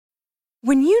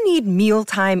When you need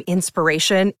mealtime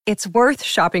inspiration, it's worth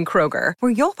shopping Kroger,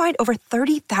 where you'll find over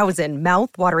 30,000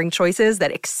 mouth-watering choices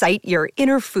that excite your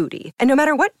inner foodie. And no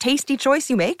matter what tasty choice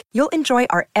you make, you'll enjoy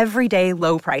our everyday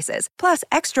low prices, plus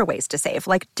extra ways to save,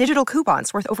 like digital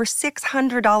coupons worth over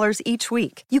 $600 each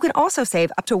week. You can also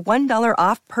save up to $1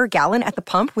 off per gallon at the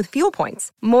pump with fuel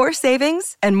points. More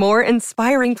savings and more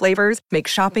inspiring flavors make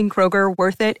shopping Kroger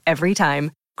worth it every time.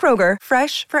 Kroger,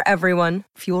 fresh for everyone.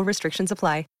 Fuel restrictions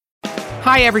apply.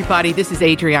 Hi, everybody. This is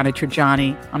Adriana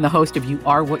Trajani. I'm the host of You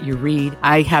Are What You Read.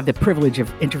 I have the privilege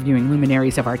of interviewing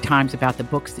luminaries of our times about the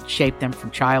books that shaped them from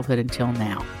childhood until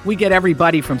now. We get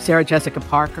everybody from Sarah Jessica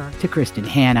Parker to Kristen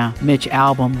Hanna, Mitch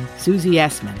Albom, Susie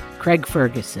Essman, Craig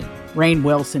Ferguson, Rainn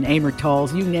Wilson, Amor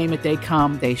Tolls, you name it, they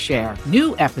come, they share.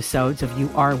 New episodes of You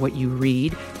Are What You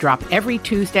Read drop every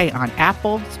Tuesday on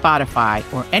Apple, Spotify,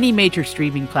 or any major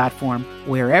streaming platform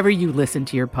wherever you listen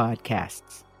to your podcasts.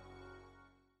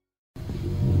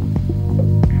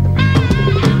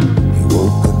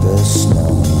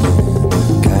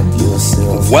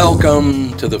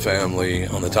 Welcome to the family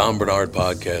on the Tom Bernard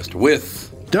Podcast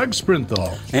with Doug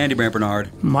Sprinthal, Andy Brant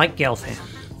Bernard, Mike Gelfand.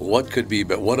 What could be,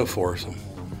 but what a foursome.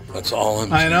 That's all I'm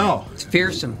saying. I know. It's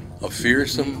fearsome. A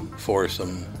fearsome,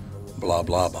 foursome, blah,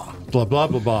 blah, blah. Blah, blah,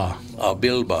 blah, blah. A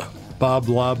bilba. Blah,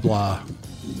 blah, blah.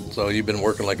 So you've been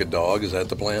working like a dog? Is that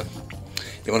the plan?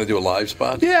 You want to do a live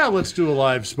spot? Yeah, let's do a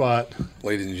live spot.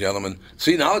 Ladies and gentlemen.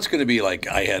 See, now it's going to be like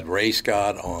I had Ray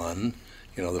Scott on,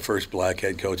 the first black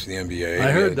head coach in the NBA.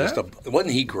 I heard that.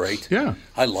 Wasn't he great? Yeah.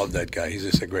 I love that guy. He's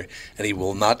just a great. And he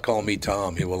will not call me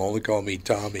Tom. He will only call me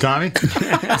Tommy. Tommy?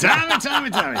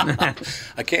 Tommy.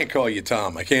 I can't call you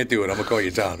Tom. I can't do it. I'm going to call you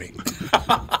Tommy.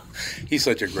 He's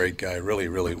such a great guy. Really,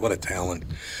 really. What a talent.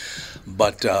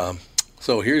 But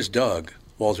so here's Doug,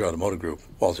 Walser Automotive Group,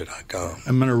 Walser.com.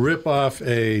 I'm going to rip off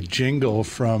a jingle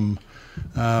from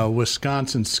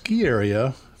Wisconsin ski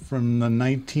area from the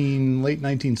late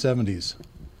 1970s.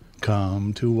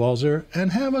 Come to Walser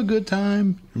and have a good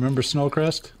time. Remember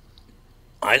Snowcrest?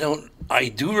 I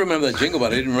do remember that jingle,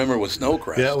 but I didn't remember it was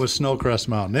Snowcrest. Yeah, it was Snowcrest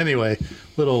Mountain. Anyway,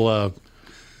 little...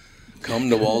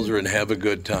 Come to Walser and have a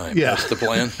good time. Yeah. That's the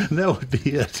plan? That would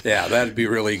be it. Yeah, that'd be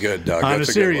really good, Doug. On a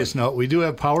serious note, we do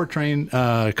have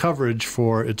powertrain coverage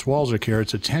for its Walser Care.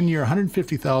 It's a 10-year,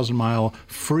 150,000-mile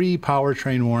free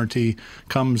powertrain warranty.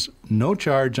 Comes no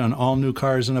charge on all new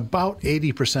cars and about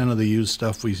 80% of the used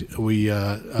stuff we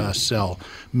sell.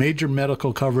 Major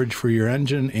medical coverage for your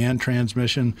engine and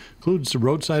transmission. Includes the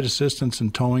roadside assistance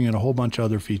and towing and a whole bunch of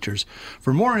other features.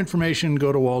 For more information,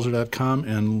 go to Walser.com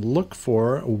and look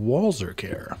for Walser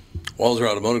Care. Walser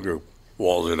Automotive Group,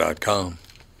 Walser.com.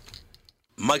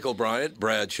 Michael Bryant,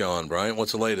 Bradshaw and Bryant,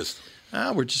 what's the latest?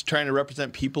 We're just trying to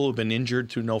represent people who've been injured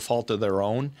through no fault of their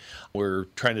own. We're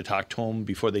trying to talk to them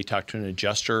before they talk to an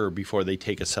adjuster or before they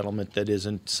take a settlement that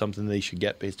isn't something they should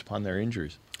get based upon their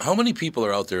injuries. How many people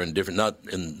are out there not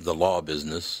in the law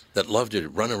business, that love to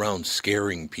run around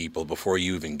scaring people before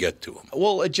you even get to them?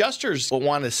 Well, adjusters will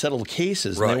want to settle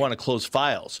cases and they want to close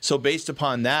files. So based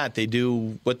upon that, they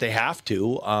do what they have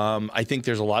to. I think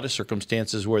there's a lot of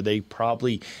circumstances where they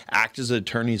probably act as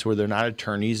attorneys where they're not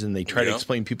attorneys and they try to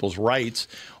explain people's rights,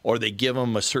 or they give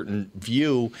them a certain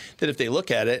view that if they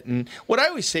look at it, and what I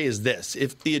always say is this: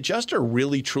 if the adjuster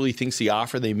really truly thinks the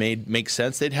offer they made makes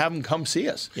sense, they'd have them come see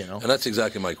us. And that's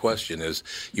exactly my question: is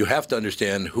you have to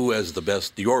understand who has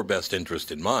your best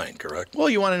interest in mind, correct? Well,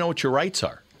 you want to know what your rights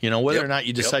are. Whether or not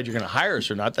you decide you're going to hire us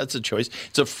or not, that's a choice.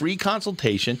 It's a free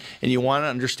consultation, and you want to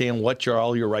understand what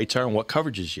all your rights are and what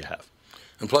coverages you have.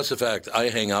 And plus the fact I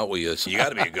hang out with you, so you got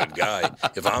to be a good guy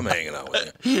if I'm hanging out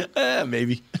with you.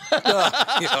 Maybe.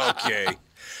 Okay.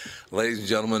 Ladies and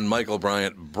gentlemen, Michael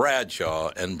Bryant,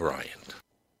 Bradshaw and Bryant.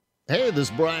 Hey,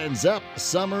 this is Brian Zepp.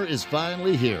 Summer is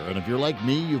finally here, and if you're like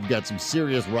me, you've got some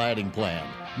serious riding planned.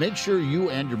 Make sure you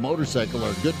and your motorcycle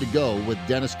are good to go with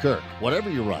Dennis Kirk. Whatever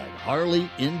you ride, Harley,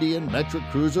 Indian, Metric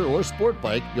Cruiser, or Sport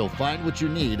Bike, you'll find what you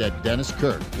need at Dennis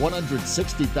Kirk.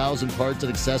 160,000 parts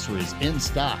and accessories in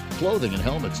stock, clothing and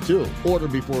helmets too. Order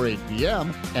before 8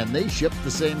 p.m. and they ship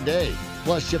the same day.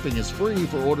 Plus, shipping is free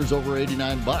for orders over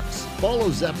 $89. Follow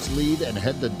Zepp's lead and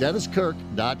head to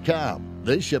DennisKirk.com.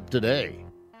 They ship today.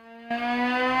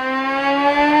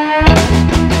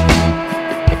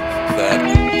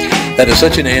 That is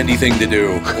such an Andy thing to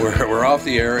do. We're off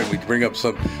the air and we bring up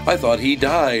I thought he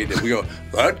died. And we go,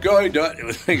 that guy died.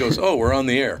 And he goes, oh, we're on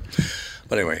the air.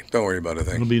 But anyway, don't worry about a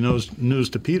thing. It'll be news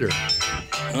to Peter.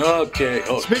 Okay.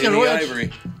 Oh, speaking of which,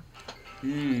 Ivory.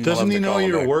 Doesn't he know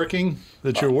you're working?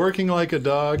 That you're working like a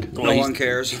dog? No one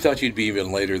cares. He thought you'd be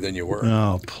even later than you were.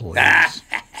 Oh, please.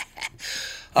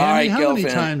 All right, how many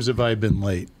times have I been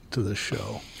late? to this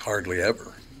show? Hardly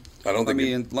ever. I don't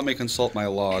think. Let me consult my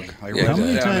log. I Yeah, write How it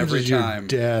many down times every has your time.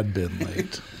 dad been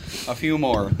late? A few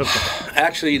more.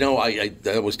 Actually,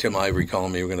 that was Tim Ivory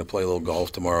calling me. We were going to play a little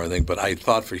golf tomorrow, I think. But I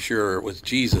thought for sure it was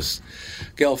Jesus.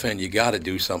 Gelfand, you got to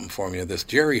do something for me with this.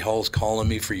 Jerry Hull's calling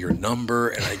me for your number,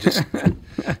 and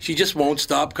she just won't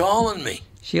stop calling me.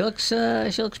 She looks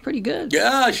pretty good.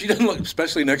 Yeah, she doesn't look,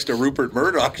 especially next to Rupert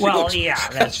Murdoch.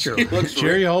 That's true.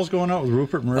 Jerry Hall's going out with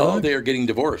Rupert Murdoch? Oh, they are getting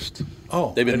divorced.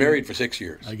 Oh. They've been married for 6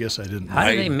 years. I guess I didn't know. How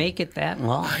do they make it that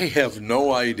long? I have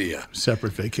no idea.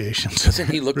 Separate vacations. Doesn't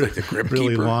he look like the Crypt Really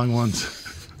Keeper? long ones.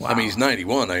 Wow. I mean, he's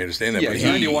 91. I understand that. Yeah, but he's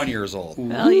 91 years old.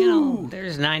 Well,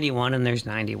 there's 91 and there's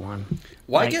 91.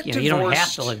 Why get divorced? You don't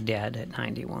have to look dead at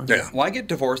 91. Yeah. Why get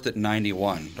divorced at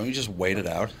 91? Don't you just wait it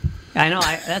out? I know.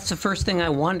 That's the first thing I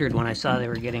wondered when I saw they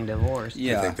were getting divorced.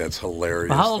 Yeah. I think that's hilarious.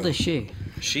 Well, how old is she?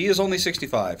 She is only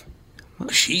 65.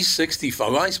 She's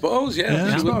 65, I suppose. Yeah, Yeah,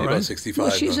 she that's would about be right. about 65.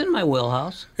 Well, she's in my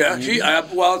wheelhouse. Yeah,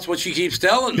 well, it's what she keeps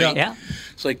telling me. Yeah.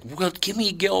 It's like, well, give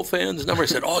me Gelfand's number. I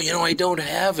said, I don't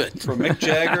have it. From Mick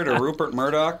Jagger to Rupert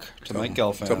Murdoch to Mike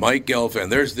Gelfand. To Mike Gelfand.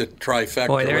 There's the trifecta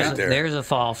Boy, right there. there's a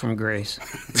fall from grace.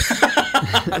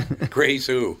 Grace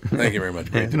who? Thank you very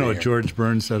much. Great to You know be what here. George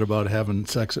Burns said about having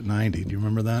sex at 90? Do you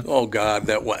remember that? Oh, God.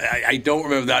 I don't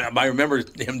remember that. I remember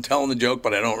him telling the joke,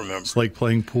 but I don't remember. It's like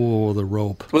playing pool with a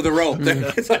rope. With a rope.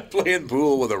 It's like playing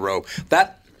pool with a rope.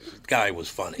 That guy was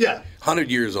funny. Yeah. 100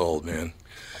 years old, man.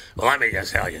 Well, let me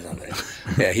just tell you something.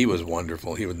 Yeah, he was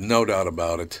wonderful. He was no doubt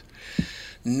about it.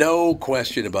 No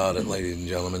question about it, ladies and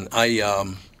gentlemen.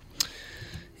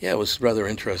 It was rather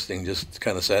interesting. Just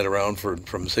kind of sat around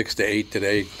from 6 to 8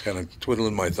 today, kind of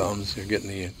twiddling my thumbs. You're getting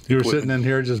the. You were sitting in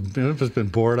here just been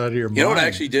bored out of your mind. You know what I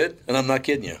actually did? And I'm not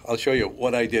kidding you. I'll show you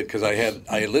what I did because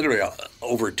I literally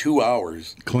over 2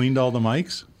 hours. Cleaned all the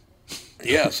mics?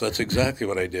 Yes, that's exactly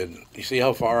what I did. You see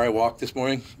how far I walked this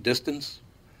morning? Distance?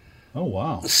 Oh,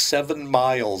 wow. 7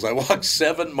 miles. I walked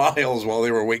 7 miles while they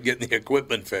were getting the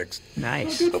equipment fixed.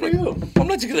 Nice. I'm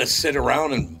not just going to sit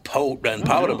around and pout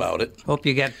about it. Hope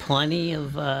you got plenty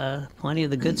of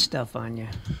the good stuff on you.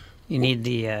 You need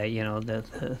the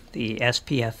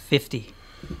SPF 50.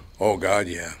 Oh God,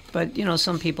 yeah. But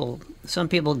some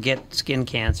people get skin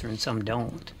cancer and some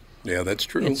don't. Yeah, that's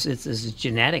true. It's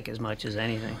genetic as much as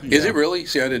anything. Is it really?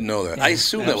 See, I didn't know that. Yeah. I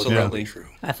assume that was probably true.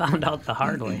 I found out the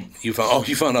hard way. You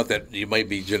found out that you might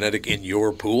be genetic in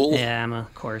your pool? Yeah, I'm,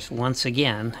 of course, once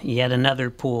again, yet another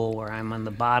pool where I'm on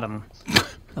the bottom,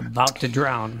 about to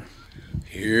drown.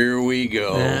 Here we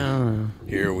go.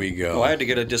 Here we go. Well, I had to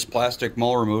get a dysplastic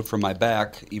mole removed from my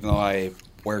back, even though I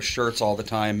wear shirts all the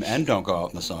time and don't go out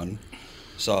in the sun.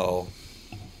 So.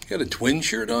 You got a twin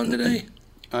shirt on today?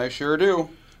 I sure do.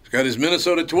 Got his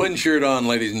Minnesota Twin shirt on,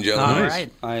 ladies and gentlemen. All right.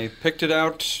 I picked it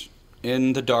out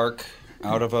in the dark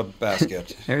out of a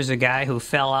basket. There's a guy who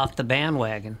fell off the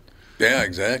bandwagon. Yeah,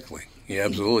 exactly. He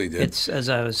absolutely did. It's, as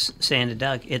I was saying to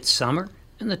Doug, it's summer,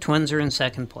 and the Twins are in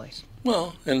second place.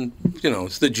 Well, and,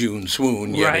 it's the June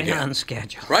swoon yet right again. on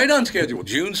schedule. Right on schedule.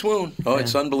 June swoon. Oh,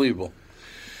 It's unbelievable.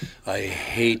 I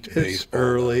hate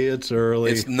baseball. It's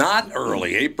early. It's not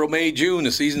early. April, May, June.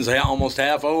 The season's almost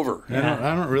half over.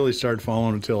 I don't really start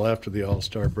following until after the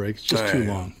All-Star break. It's just too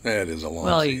long. That is a long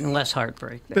Well, season. less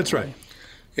heartbreak. That's right.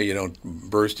 Yeah, you don't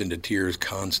burst into tears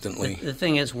constantly. The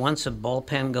thing is, once a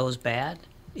bullpen goes bad,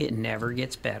 it never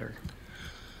gets better.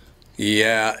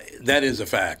 Yeah, that is a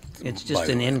fact. It's just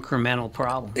an incremental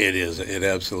problem. It is. It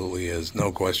absolutely is.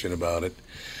 No question about it.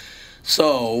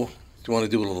 So, do you want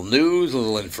to do a little news, a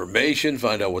little information,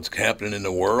 find out what's happening in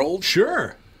the world?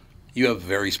 Sure. You have a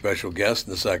very special guest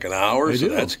in the second hour, I so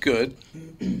do. that's good.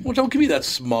 Well, don't give me that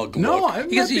smug look. No, I'm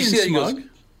not being smug.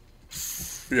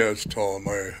 Yes, Tom,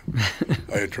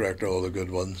 I attract all the good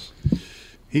ones.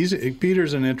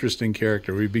 Peter's an interesting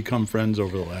character. We've become friends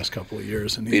over the last couple of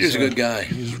years. And Peter's a good guy.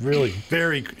 He's really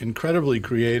incredibly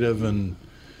creative and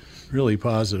really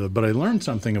positive. But I learned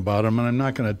something about him, and I'm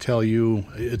not going to tell you.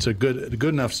 It's a good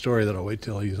enough story that I'll wait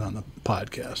till he's on the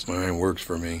podcast. All right, works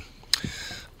for me.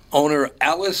 Owner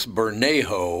Alice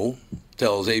Bermejo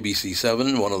tells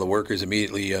ABC7 one of the workers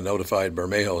immediately notified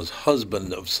Bermejo's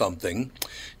husband of something,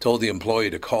 told the employee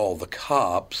to call the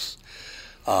cops.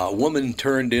 A woman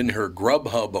turned in her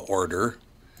Grubhub order,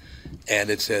 and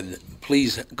it said,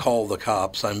 "Please call the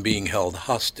cops. I'm being held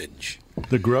hostage."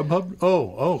 The Grubhub?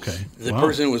 Oh, okay. The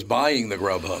person was buying the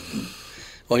Grubhub.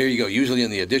 Well, here you go. Usually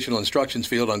in the additional instructions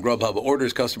field on Grubhub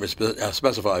orders, customers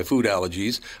specify food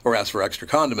allergies or ask for extra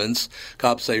condiments.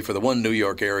 Cops say for the one New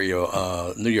York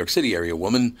City area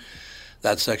woman,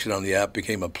 That section on the app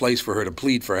became a place for her to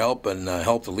plead for help and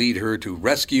help to lead her to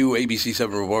rescue. ABC7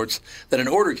 reports that an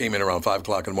order came in around 5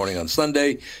 o'clock in the morning on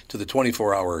Sunday to the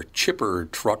 24-hour Chipper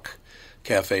Truck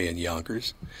Cafe in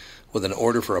Yonkers with an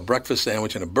order for a breakfast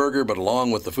sandwich and a burger, but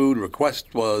along with the food request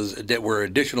were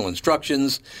additional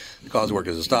instructions. The cause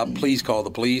workers to stop. Please call the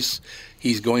police.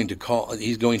 He's going to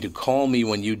call me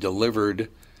when you delivered.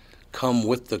 Come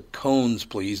with the cones,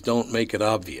 please. Don't make it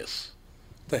obvious.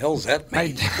 The hell's that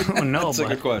mean? I don't know. That's a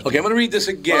good question. Okay, I'm going to read this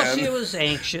again. Well, she was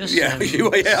anxious. Yeah, and-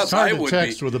 yes, It's hard I to would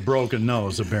text be. with a broken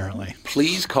nose, apparently.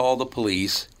 Please call the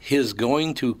police. He's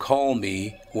going to call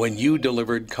me when you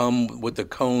delivered. Come with the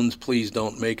cones. Please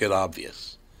don't make it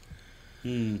obvious.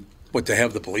 What, to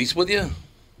have the police with you?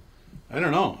 I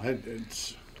don't know.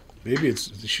 Maybe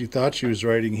she thought she was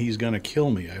writing, he's going to kill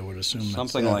me, I would assume.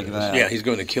 Something like that. Yeah, he's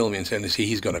going to kill me and saying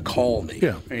he's going to call me.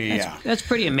 Yeah. Yeah. That's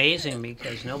pretty amazing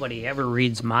because nobody ever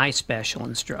reads my special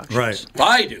instructions. Right.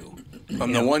 I do.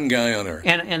 I'm the one guy on earth.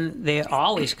 And they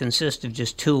always consist of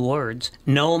just 2 words: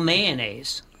 no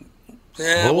mayonnaise.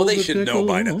 Yeah, well, they Hold the should know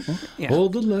by now. pickle, Yeah.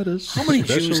 Hold the lettuce. How many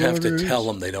Special Jews have to orders. tell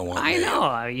them they don't want I mayo?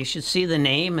 know. You should see the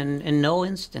name and know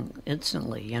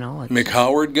instantly. You know. It's-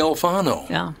 McHoward Galfano.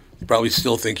 Yeah. Probably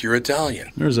still think you're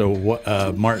Italian. There was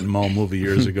a Martin Mull movie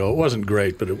years ago. It wasn't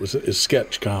great, but it was a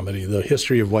sketch comedy, The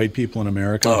History of White People in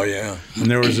America. Oh, yeah. And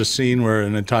there was a scene where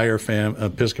an entire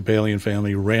Episcopalian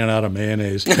family ran out of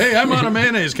mayonnaise. Hey, I'm out of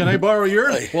mayonnaise. Can I borrow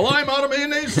yours? Well, I'm out of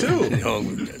mayonnaise, too. You know,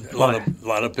 a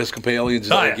lot of Episcopalians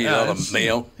like eat out of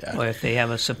mayo. Well, if they have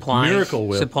a supply Miracle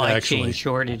Whip, chain actually.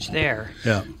 shortage there.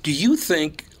 Yeah. Do you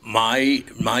think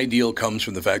my deal comes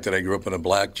from the fact that I grew up in a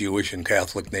black, Jewish, and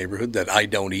Catholic neighborhood, that I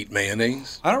don't eat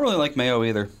mayonnaise? I don't really like mayo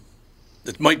either.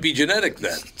 It might be genetic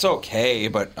then. It's okay,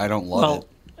 but I don't love Well,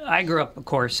 it. I grew up, of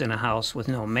course, in a house with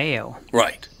no mayo,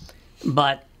 Right.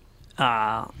 but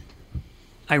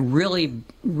I really,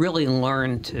 really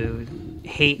learned to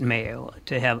hate mayo.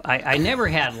 I never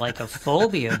had like a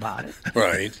phobia about it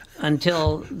Right.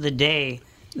 until the day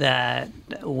that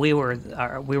we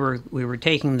were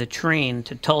taking the train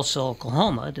to Tulsa,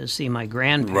 Oklahoma, to see my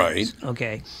grandparents. Right.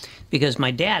 Okay, because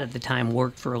my dad at the time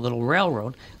worked for a little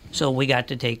railroad, so we got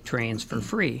to take trains for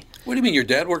free. What do you mean, your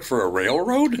dad worked for a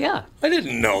railroad? Yeah. I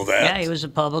didn't know that. Yeah, he was a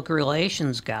public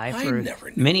relations guy I for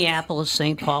never knew Minneapolis,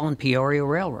 St. Paul, and Peoria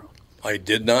Railroad. I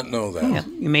did not know that. Yeah,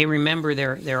 you may remember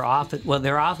their office. Well,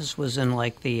 their office was in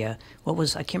like the I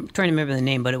can't trying to remember the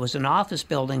name, but it was an office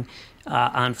building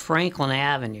on Franklin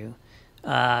Avenue,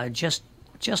 just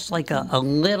like a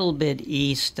little bit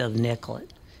east of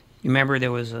Nicollet. You remember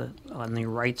there was on the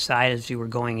right side as you were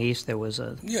going east there was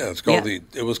a Yeah,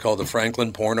 it was called the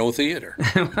Franklin Porno Theater.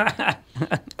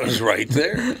 It was right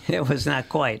there. It was not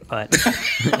quite, but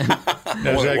That was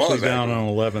Well, it actually was, down on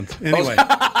 11th. Anyway,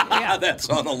 yeah. That's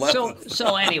on 11.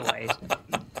 So anyways,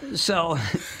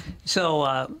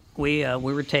 we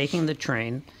were taking the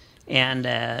train, and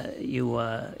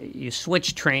you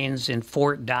switch trains in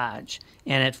Fort Dodge,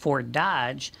 and at Fort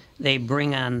Dodge they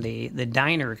bring on the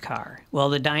diner car. Well,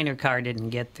 the diner car didn't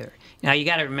get there. Now you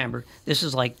got to remember this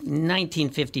is like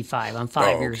 1955. I'm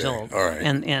 5 years okay. old, All right.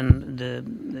 and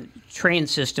the train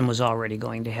system was already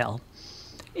going to hell,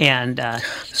 and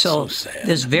so sad.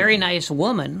 this very nice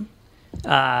woman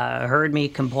heard me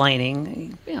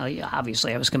complaining. You know,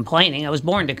 obviously I was complaining. I was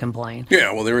born to complain.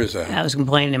 Yeah, well, there is that. I was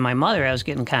complaining to my mother. I was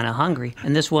getting kind of hungry,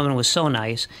 and this woman was so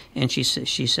nice. And she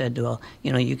said, "Well,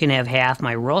 you know, you can have half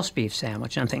my roast beef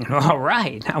sandwich." I'm thinking, "All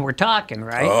right, now we're talking,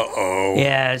 right?" Uh-oh.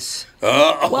 Yes.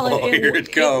 Uh-oh, Well, here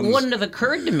it comes. It wouldn't have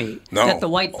occurred to me No. that the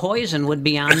white poison would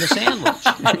be on the sandwich.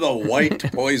 The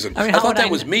white poison. I mean, I how thought would that I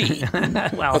was kn-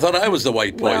 me. Well, I thought I was the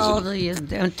white poison. well,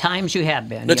 the times you have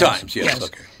been. The yes. times, yes,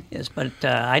 okay. Yes, but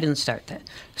I didn't start that.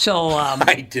 So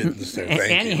I didn't say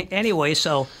thank you. Anyway,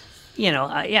 so you know,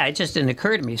 it just didn't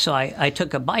occur to me. So I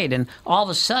took a bite, and all of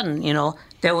a sudden, you know,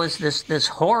 there was this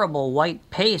horrible white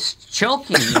paste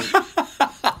choking me.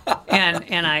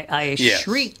 And I Yes.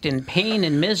 shrieked in pain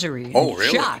and misery and Oh,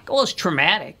 really? shock. Oh, it was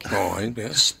traumatic. Oh, yeah.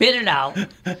 Spit it out.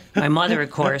 My mother,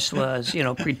 of course, was, you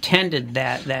know, pretended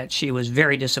that she was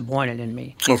very disappointed in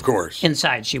me. Of course.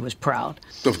 Inside, she was proud.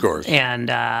 Of course. And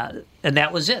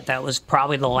that was it. That was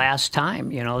probably the last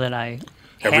time, you know, that I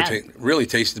had. Really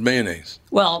tasted mayonnaise.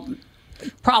 Well,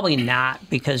 probably not,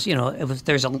 because, you know, if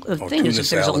there's the thing is, tuna if there's a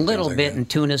salad, little things like bit that. in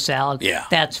tuna salad, Yeah.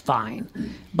 that's fine.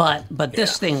 But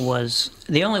this thing was,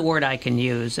 the only word I can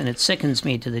use, and it sickens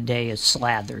me to the day, is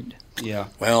slathered. Yeah.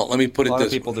 Well, let me put A it lot of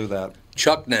this people do that.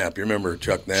 Chuck Knapp, you remember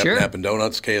Chuck Knapp, Sure. Knapp and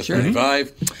Donuts,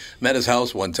 KS95. Met his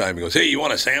house one time. He goes, "Hey, you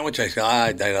want a sandwich?" I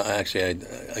said,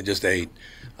 I just ate.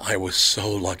 I was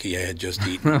so lucky I had just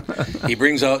eaten. He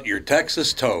brings out your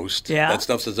Texas toast. Yeah. That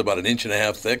stuff is about 1.5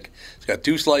 inches thick. It's got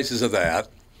 2 slices of that.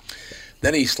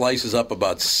 Then he slices up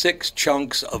about 6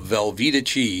 chunks of Velveeta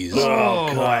cheese.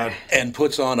 Oh, God. And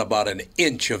puts on about 1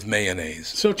 inch of mayonnaise.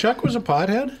 So Chuck was a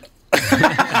pothead?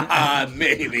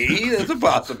 Maybe. That's a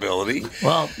possibility.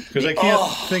 Well, Because I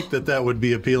can't think that would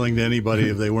be appealing to anybody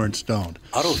if they weren't stoned.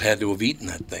 I'd have had to have eaten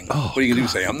that thing. What are you going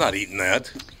to do? Say, I'm not eating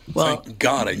that? Well- Thank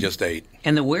God I just ate.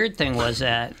 and the weird thing was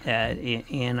that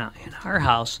in our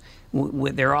house,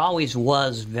 there always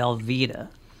was Velveeta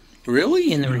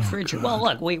Really? in the refrigerator. Well,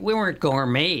 look, we weren't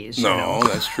gourmets. you No, know.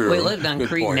 that's true. We lived on Good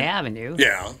Cretan point. Avenue.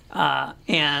 Yeah.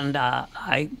 And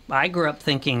I grew up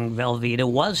thinking Velveeta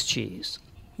was cheese.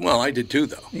 Well, I did too,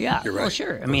 though. Yeah, You're right. well,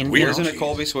 sure. I mean, Weird. you Isn't know, it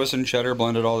Colby Swiss and cheddar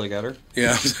blended all together? Yeah,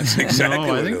 that's exactly No,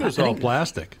 what I think it it is. was all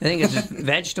plastic. I think it's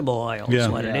vegetable oil Yeah. is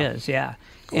what it is. Yeah.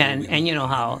 And you know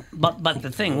how, but the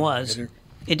thing was,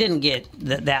 it didn't get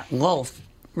that loaf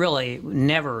really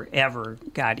never ever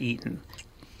got eaten.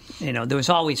 You know, there was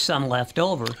always some left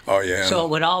over. Oh, yeah. So it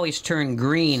would always turn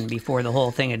green before the whole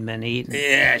thing had been eaten.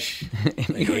 Yes.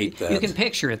 I hate that. You can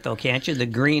picture it though, can't you? The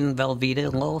green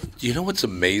Velveeta loaf. You know what's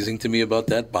amazing to me about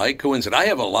that? By coincidence, I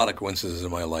have a lot of coincidences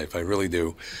in my life. I really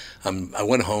do. I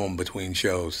went home between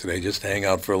shows today just to hang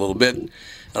out for a little bit. And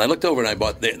I looked over and I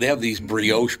bought, they have these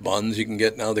brioche buns you can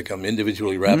get now. They come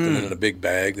individually wrapped and in a big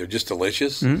bag. They're just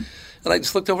delicious. And I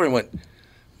just looked over and went,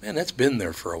 man, that's been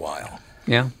there for a while.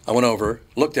 Yeah. I went over,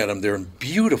 looked at them. They're in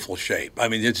beautiful shape. I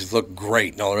mean, they just look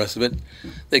great and all the rest of it.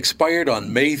 They expired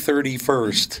on May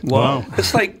 31st. Wow.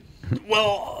 It's like,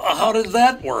 well, how did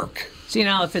that work? See,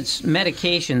 now if it's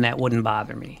medication, that wouldn't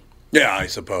bother me. Yeah, I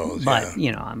suppose. But yeah.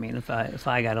 you know, I mean, if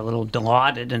I got a little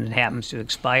Dilaudid and it happens to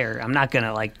expire, I'm not going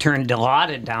to like turn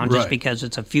Dilaudid down just Right. because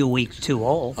it's a few weeks too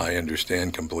old. I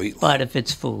understand completely. But if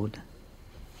it's food,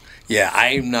 Yeah,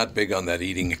 I'm not big on that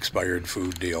eating expired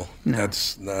food deal.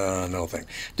 That's no thing.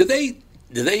 Do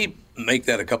they make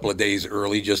that a couple of days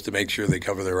early just to make sure they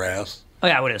cover their ass? oh,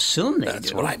 yeah, I would assume they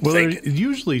That's do. what I'm Well, there's thinking.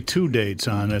 usually 2 dates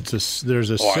on it. There's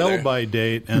a are there? sell-by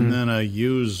date and then a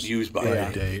use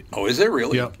by date. Oh, is there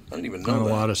really? Yep. I didn't even On know a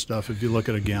that. lot of stuff. If you look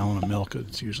at a gallon of milk,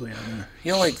 it's usually on there.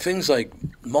 You know, like things like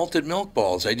malted milk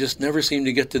balls. I just never seem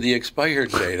to get to the expired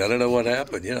date. I don't know what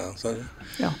happened. You know, so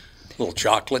Yeah. a little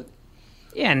chocolate.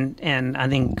 Yeah, and I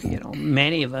think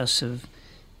many of us have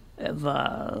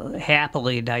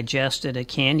happily digested a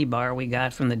candy bar we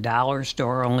got from the dollar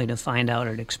store, only to find out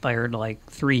it expired like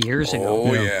 3 years ago.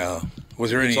 Oh yeah.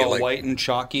 Was there any It's all like white and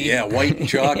chalky. Yeah, white and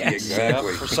chalky. Yes.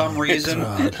 Exactly. Yep, for some reason,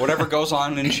 whatever goes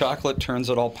on in chocolate turns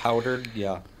it all powdered.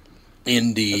 Yeah,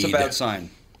 Indeed. that's a bad sign.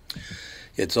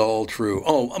 It's all true.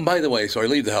 Oh, and by the way, so I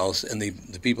leave the house, and the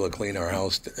people that clean our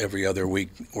house every other week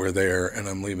were there, and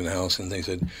I'm leaving the house, and they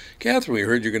said, Catherine, we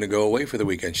heard you're going to go away for the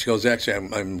weekend. She goes, actually,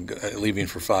 I'm leaving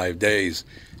for 5 days,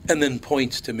 and then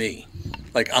points to me.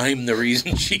 Like I'm the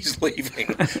reason she's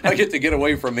leaving. I get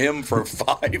away from him for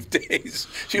 5 days.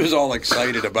 She was all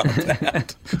excited about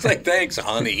that. It's like, thanks,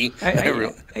 honey.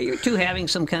 Are you two having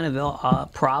some kind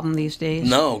of problem these days?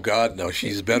 No, God, no.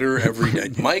 She's better every day.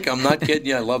 Mike, I'm not kidding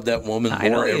you. I love that woman I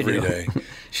know more you every do. day.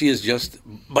 She is just,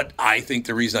 but I think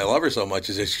the reason I love her so much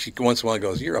is that she once in a while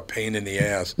goes, you're a pain in the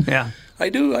ass. Yeah. I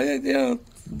do. Yeah,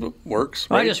 it works.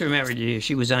 Well, Right? I just remembered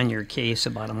she was on your case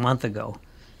about a month ago.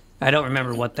 I don't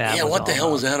remember what that Yeah, was. what the all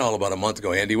hell was about. that all about a month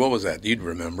ago, Andy? What was that? You'd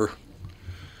remember.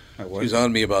 I She would. was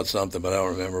on me about something, but I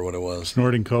don't remember what it was.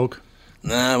 Snorting coke.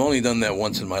 Nah, I've only done that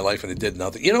once in my life, and it did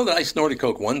nothing. You know that I snorted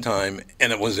coke one time,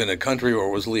 and it was in a country where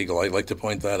it was legal. I'd like to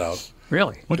point that out.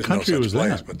 Really? What There's no country such was place,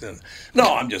 that? but then,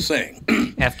 no, I'm just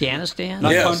saying. Afghanistan?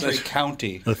 Not Yes, country, that's-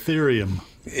 county. Ethereum.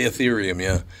 Ethereum,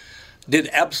 yeah. Did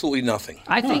absolutely nothing.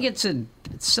 I think it's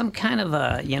some kind of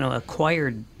a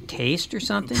acquired taste or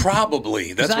something.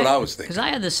 Probably. That's what I was Because thinking. I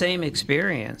had the same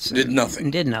experience. Did nothing.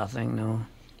 Did nothing. No.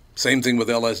 Same thing with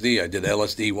LSD. I did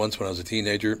LSD once when I was a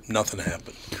teenager. Nothing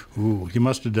happened. Ooh, you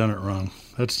must have done it wrong.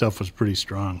 That stuff was pretty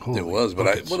strong. Holy It was, but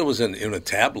buckets. it was in a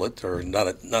tablet or not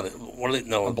a what did it?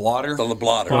 No, A blotter? The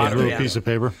blotter. Blotter, Yeah, a little yeah. piece of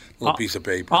paper. little piece of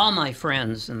paper. All my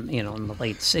friends, in the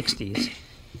late '60s,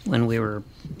 when we were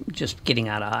just getting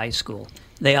out of high school,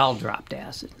 they all dropped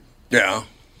acid. Yeah.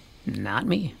 Not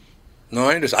me. No,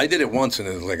 I understand. I did it once, and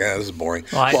it was like, this is boring.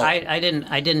 Well, I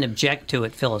didn't object to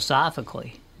it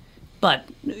philosophically. But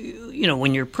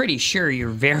when you're pretty sure you're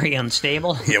very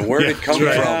unstable. Yeah, where'd it come from?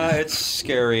 Yeah, it's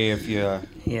scary if you.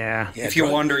 Yeah. If you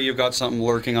wonder you've got something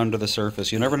lurking under the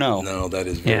surface, you never know. No, that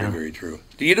is very, very true.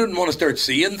 You didn't want to start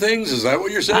seeing things? Is that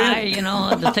what you're saying?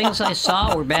 The things I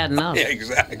saw were bad enough. Yeah,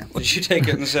 exactly. Did you take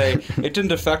it and say, it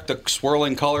didn't affect the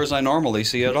swirling colors I normally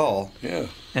see at all? Yeah.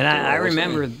 And I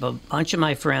remember a bunch of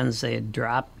my friends, they had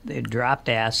dropped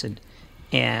acid,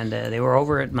 and they were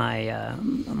over at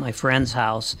my friend's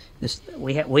house.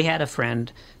 We had a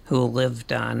friend who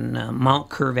lived on Mount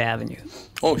Curve Avenue.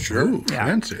 Oh, sure. Ooh,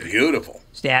 fancy. Beautiful.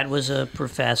 His dad was a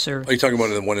professor. Are you talking about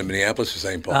the one in Minneapolis or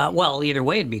St. Paul? Well, either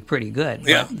way, it'd be pretty good.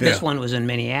 Yeah. This one was in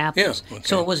Minneapolis. Yeah, okay.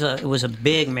 So it was a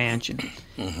big mansion.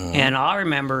 Mm-hmm. And all I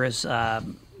remember is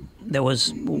there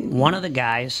was one of the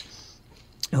guys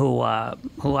who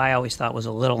I always thought was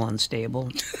a little unstable.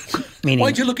 Meaning,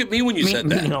 Why'd you look at me when you said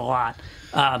that? Meaning a lot.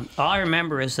 All I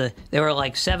remember is that there were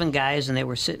like 7 guys, and they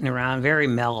were sitting around, very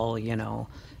mellow,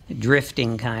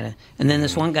 drifting kind of. And then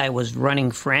this one guy was running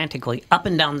frantically up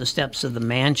and down the steps of the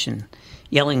mansion,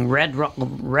 yelling, red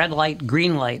light,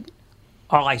 green light,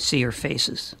 all I see are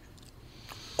faces.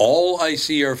 All I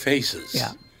see are faces.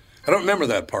 Yeah. I don't remember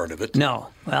that part of it. No.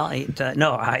 Well, I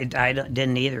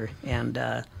didn't either. And,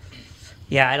 I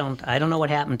don't know what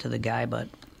happened to the guy, but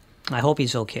I hope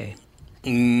he's okay.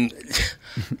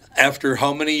 After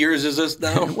how many years is this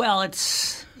now? Well,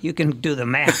 you can do the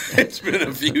math. It's been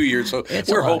a few years, so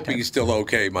we're hoping he's still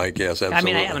okay, Mike. Yes, absolutely. I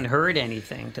mean, I haven't heard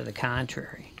anything to the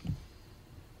contrary.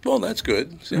 Well, that's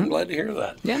good. See, I'm glad to hear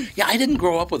that. Yeah. Yeah, I didn't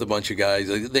grow up with a bunch of guys.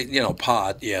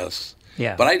 Pot, yes.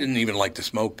 Yeah. But I didn't even like to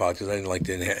smoke pot because I didn't like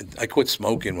to. I quit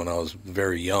smoking when I was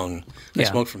very young. I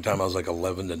smoked from the time I was like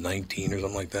 11 to 19 or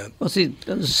something like that. Well, see, it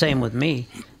was the same with me.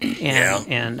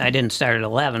 And I didn't start at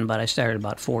 11, but I started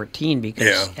about 14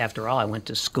 because, after all, I went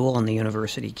to school on the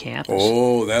university campus.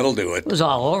 Oh, that'll do it. It was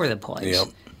all over the place. Yep.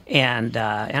 And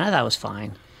I thought it was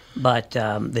fine. But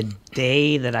the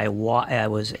day that I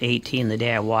was 18, the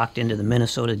day I walked into the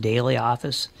Minnesota Daily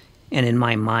office and in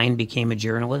my mind became a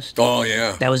journalist. Oh,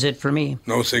 yeah. That was it for me.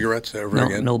 No cigarettes ever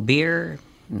again? No beer,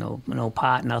 no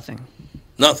pot, nothing.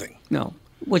 Nothing? No.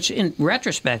 Which, in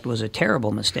retrospect, was a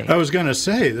terrible mistake. I was going to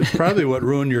say, that's probably what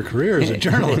ruined your career as a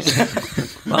journalist.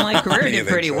 Well, my career did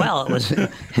pretty well.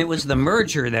 It was the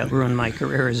merger that ruined my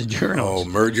career as a journalist. Oh,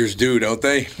 mergers do, don't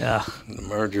they? Yeah. The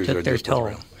mergers Took are their just toll.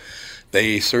 around.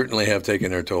 They certainly have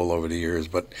taken their toll over the years.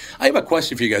 But I have a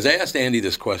question for you guys. I asked Andy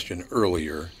this question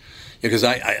earlier because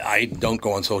I don't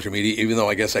go on social media, even though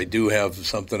I guess I do have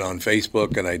something on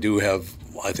Facebook and I do have,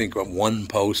 I think, one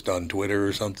post on Twitter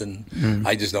or something. Mm.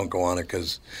 I just don't go on it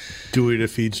because... Dewey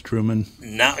defeats Truman.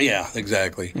 Now, yeah,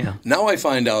 exactly. Yeah. Now I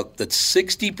find out that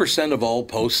 60% of all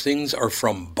postings are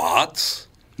from bots.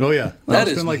 Oh, yeah. That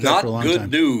is like not that for a long good time.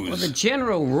 news. Well, the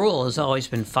general rule has always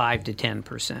been 5 to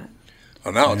 10%. Oh,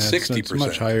 now it's 60%. It's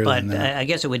much higher But than that. I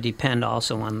guess it would depend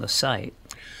also on the site.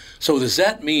 So does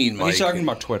that mean, Mike... He's talking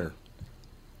about Twitter.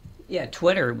 Yeah,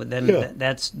 Twitter. But then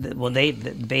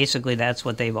basically that's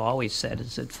what they've always said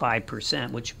is at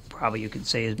 5%, which probably you could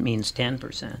say means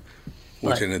 10%.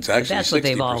 And it's actually that's 60%. what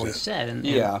they've always said.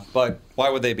 And but why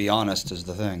would they be honest is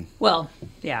the thing. Well,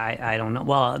 I don't know.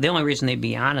 Well, the only reason they'd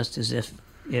be honest is if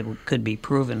it could be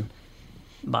proven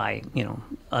by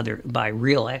by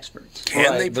real experts.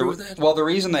 Can they prove that? Well, the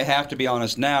reason they have to be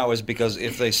honest now is because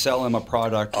if they sell him a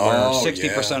product where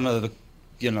 60% of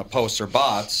the posts are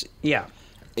bots,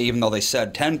 even though they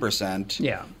said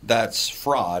 10%, that's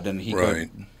fraud, and he could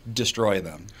destroy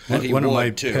them. And One of my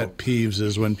pet peeves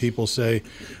is when people say,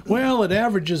 "Well, it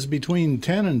averages between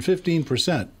 10 and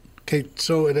 15%." Okay,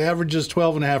 so it averages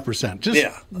 12.5%. Just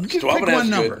pick one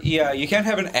number. Yeah, you can't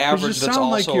have an average that's sound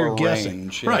also like you're a guessing.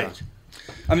 range. Right.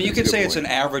 I mean, you could say it's an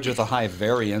average with a high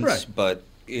variance, but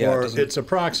or it's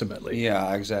approximately.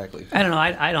 Yeah, exactly. I don't know.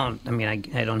 I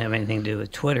don't have anything to do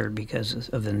with Twitter because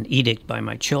of an edict by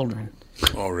my children.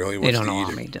 Oh, really? They don't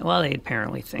want me to. Well, they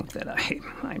apparently think that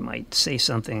I might say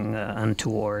something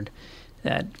untoward,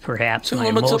 that perhaps my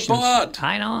emotions.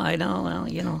 I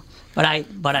know. Well,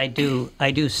 but I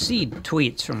do see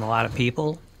tweets from a lot of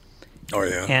people. Oh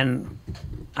yeah. And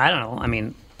I don't know. I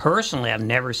mean, personally, I've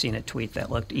never seen a tweet that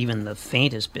looked even the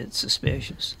faintest bit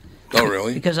suspicious. Oh,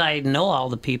 really? Because I know all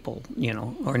the people,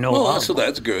 or know. Well, so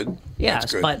that's good. Yes,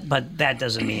 that's good. but that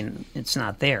doesn't mean it's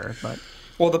not there. But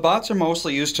well, the bots are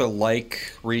mostly used to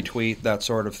retweet, that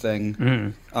sort of thing.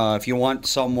 Mm. If you want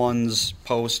someone's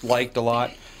post liked a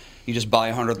lot, you just buy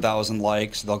 100,000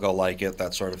 likes. They'll go like it,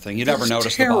 that sort of thing. You never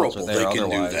notice the bots are there they otherwise.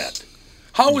 Can do that.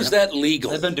 How is that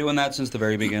legal? They've been doing that since the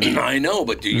very beginning. I know,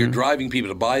 but you're driving people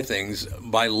to buy things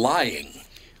by lying.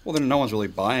 Well, then no one's really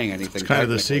buying anything. It's kind of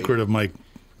the secret of my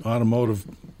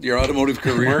Your automotive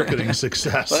career. Marketing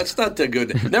success. That's not that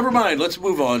good. Never mind. Let's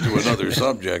move on to another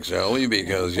subject, shall we?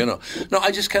 Because, no,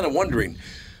 I just kind of wondering.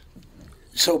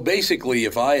 So basically,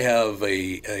 if I have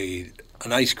an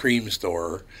ice cream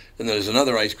store and there's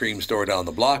another ice cream store down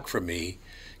the block from me,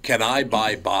 can I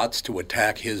buy bots to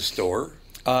attack his store?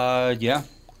 Yeah.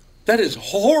 That is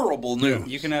horrible news.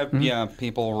 You can have,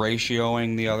 people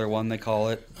ratioing the other one, they call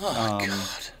it. Oh, God.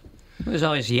 There's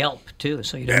always Yelp, too,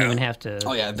 so you don't even have to...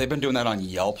 Oh, yeah, they've been doing that on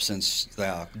Yelp since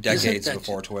decades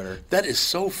before Twitter. That is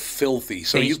so filthy.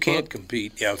 So you can't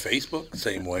compete. Yeah, Facebook,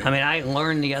 same way. I mean, I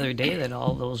learned the other day that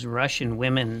all those Russian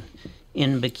women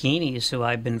in bikinis who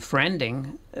I've been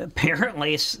friending,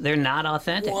 apparently they're not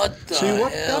authentic. What the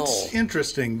hell? That's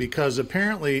interesting, because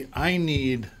apparently I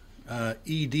need...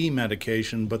 ED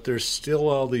medication, but there's still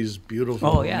all these beautiful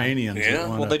Romanians. Yeah.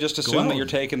 Well, they just assume that you're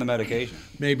taking the medication.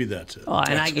 Maybe that's it. Oh,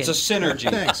 and it's a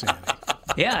synergy. Thanks, Andy.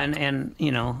 Yeah, and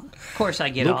of course I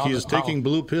get Look, he is taking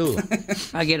blue pill.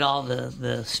 I get all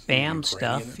the spam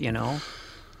stuff,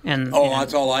 And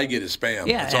that's all I get is spam.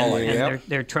 Yeah, that's all I get.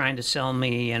 They're trying to sell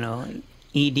me,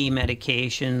 ED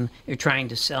medication. They're trying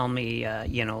to sell me,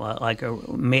 like a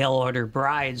mail order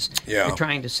brides. Yeah. They're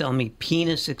trying to sell me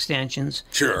penis extensions.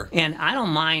 Sure. And I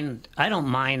don't mind the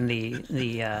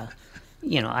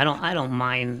I don't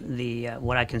mind the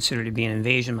what I consider to be an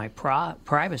invasion of my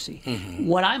privacy. Mm-hmm.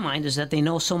 What I mind is that they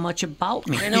know so much about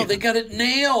me. I know, they got it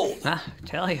nailed. I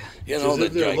tell you.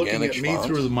 They're looking at me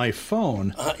through my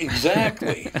phone.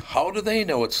 Exactly. How do they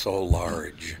know it's so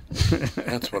large?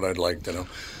 That's what I'd like to know.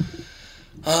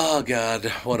 Oh, God.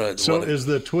 Is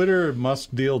the Twitter Musk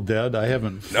deal dead? I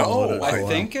haven't followed it. I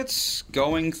think it's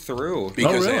going through.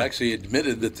 Because they actually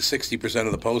admitted that the 60%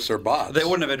 of the posts are bots. They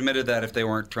wouldn't have admitted that if they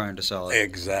weren't trying to sell it.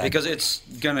 Exactly. Because it's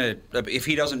going to, if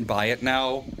he doesn't buy it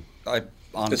now, I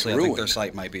think their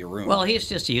site might be ruined. Well, he's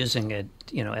just using it,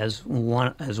 as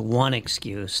one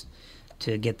excuse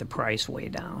to get the price way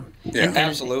down. Yeah,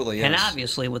 absolutely. Yes. And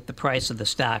obviously, with the price of the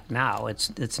stock now,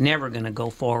 it's never going to go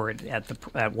forward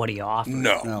at what he offered.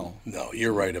 No,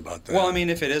 you're right about that. Well, I mean,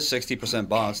 if it is 60%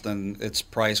 bots, then its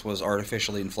price was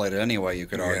artificially inflated anyway. You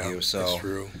could argue. So that's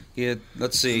true.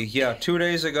 Let's see. Yeah, 2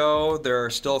 days ago, there are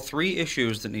still 3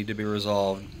 issues that need to be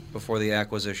resolved before the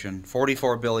acquisition.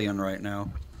 $44 billion right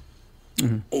now.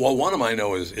 Mm-hmm. Well, one of them I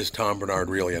know is Tom Bernard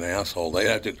really an asshole? They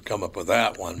had to come up with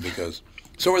that one because.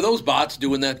 So are those bots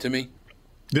doing that to me?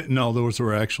 No, those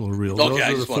were actual real.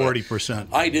 Okay, those are the 40%.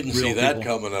 I didn't see that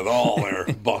coming at all there,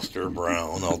 Buster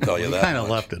Brown. I'll tell you that. Kind of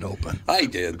left it open. I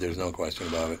did. There's no question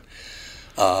about it.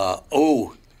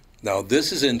 Now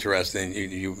this is interesting.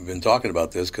 You've been talking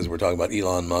about this because we're talking about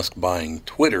Elon Musk buying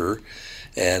Twitter,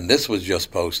 and this was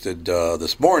just posted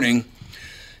this morning.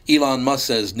 Elon Musk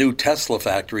says new Tesla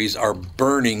factories are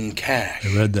burning cash.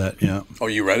 I read that, yeah. Oh,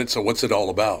 you read it? So what's it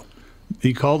all about?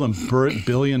 He called them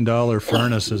billion-dollar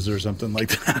furnaces or something like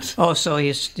that. Oh, so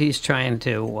he's trying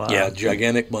to...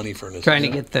 gigantic money furnaces. Trying to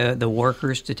get the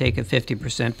workers to take a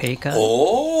 50% pay cut.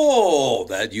 Oh,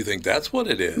 you think that's what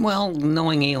it is? Well,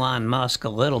 knowing Elon Musk a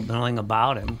little, knowing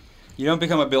about him. You don't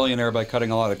become a billionaire by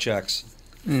cutting a lot of checks.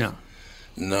 No.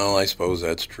 No, I suppose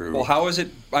that's true. Well, how is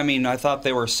it... I mean, I thought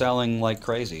they were selling like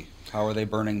crazy. How are they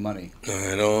burning money?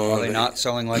 I don't. Are they not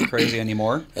selling like crazy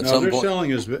anymore?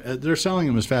 They're selling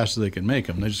them as fast as they can make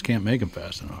them. They just can't make them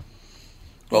fast enough.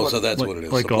 Well, so that's what it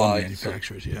is. Like supply, all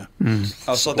manufacturers, yeah.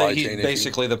 Oh, so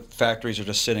basically the factories are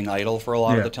just sitting idle for a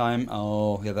lot of the time?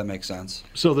 Oh, yeah, that makes sense.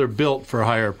 So they're built for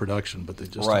higher production, but they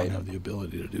just don't have the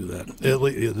ability to do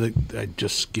that. I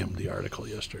just skimmed the article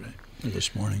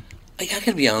this morning. I got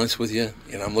to be honest with you.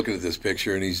 I'm looking at this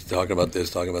picture, and he's talking about this,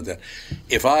 talking about that.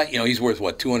 If he's worth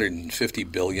what,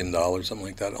 $250 billion, something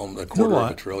like that, a quarter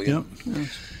of a trillion. Yep.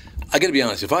 I got to be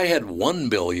honest. If I had $1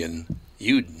 billion,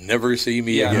 you'd never see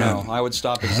me again. No, I would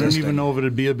stop existing. I don't even know if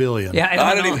it'd be $1 billion. Yeah,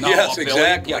 I don't even. Yes,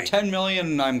 exactly. Yeah, $10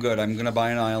 million. I'm good. I'm going to buy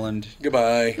an island.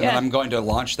 Goodbye. And I'm going to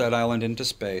launch that island into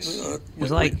space. It's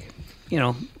like.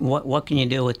 What can you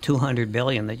do with $200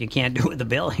 billion that you can't do with $1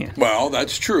 billion? Well,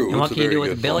 that's true. And what can you do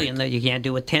with $1 billion that you can't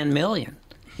do with $10 million?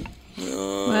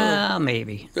 Well,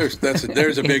 maybe. There's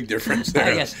a big difference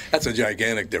there. That's a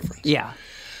gigantic difference. Yeah.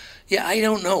 Yeah, I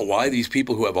don't know why these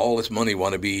people who have all this money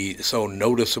want to be so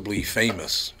noticeably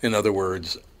famous. In other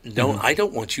words, I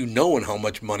don't want you knowing how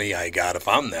much money I got if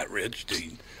I'm that rich.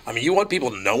 I mean, you want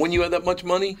people knowing you have that much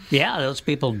money? Yeah, those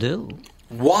people do.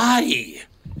 Why?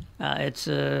 I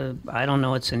don't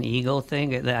know, it's an ego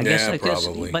thing. I guess like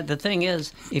probably. But the thing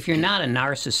is, if you're not a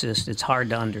narcissist, it's hard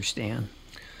to understand.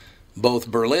 Both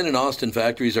Berlin and Austin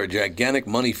factories are gigantic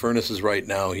money furnaces right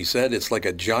now. He said it's like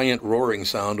a giant roaring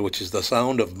sound, which is the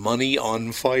sound of money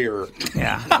on fire.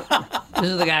 Yeah. This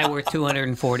is the guy worth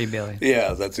 $240 billion.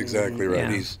 Yeah, that's exactly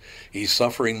right. Yeah. He's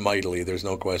suffering mightily. There's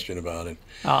no question about it.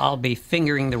 I'll be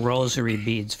fingering the rosary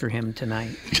beads for him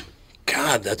tonight.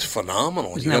 God, that's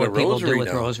phenomenal. Isn't that what people do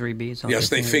with rosary beads? Yes,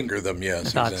 they finger them.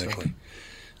 Yes, exactly.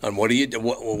 So. And what do you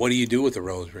do with the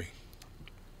rosary?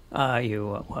 I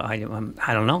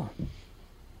don't know.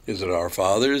 Is it Our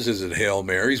Fathers? Is it Hail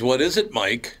Marys? What is it,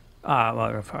 Mike?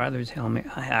 Our Fathers, Hail Mary.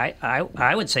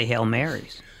 I would say Hail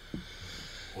Marys.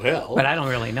 Well, but I don't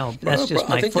really know. That's just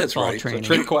my football training. It's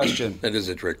a trick question. That is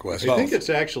a trick question. I think it's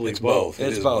actually both.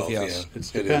 It's both, yes. Yeah.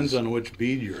 It depends on which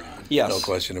bead you're on. Yes. No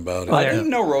question about it. I didn't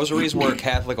know rosaries were a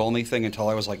Catholic-only thing until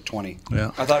I was like 20.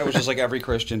 Yeah. I thought it was just like every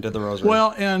Christian did the rosary.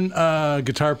 Well, and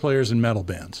guitar players in metal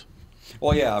bands.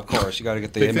 Well, yeah, of course. You got to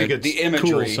get the imagery.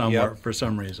 Cool somewhere for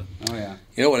some reason. Oh, yeah.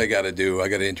 You know what I got to do? I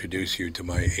got to introduce you to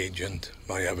my agent.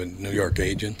 I have a New York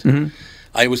agent. Mm-hmm.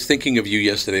 I was thinking of you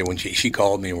yesterday when she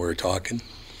called me and we were talking.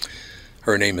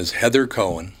 Her name is Heather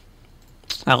Cohen.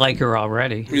 I like her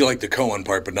already. You like the Cohen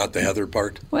part, but not the Heather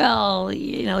part? Well,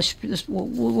 you know,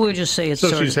 we'll just say it's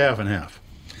so she's half and half.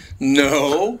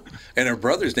 No. And her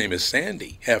brother's name is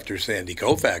Sandy, after Sandy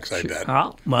Koufax, I bet.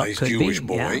 Oh, well, nice could Jewish be.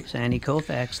 boy. Yeah, Sandy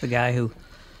Koufax, the guy who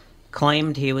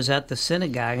claimed he was at the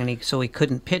synagogue and so he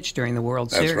couldn't pitch during the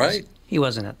World Series. That's right. He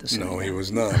wasn't at the synagogue. No, he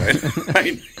was not.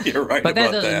 You're right but about that. But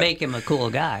that doesn't make him a cool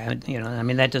guy. You know, I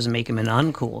mean, that doesn't make him an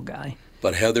uncool guy.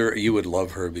 But Heather, you would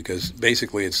love her because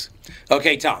basically it's,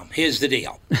 okay, Tom, here's the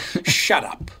deal. Shut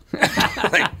up.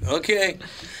 Like, okay.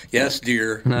 Yes,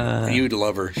 dear. You'd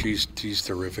love her. She's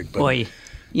terrific. But boy,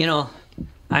 you know,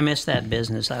 I missed that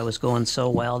business. I was going so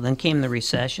well. Then came the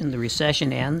recession. The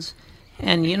recession ends.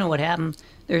 And you know what happened?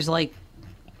 There's like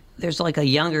a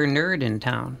younger nerd in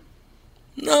town.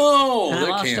 No, and I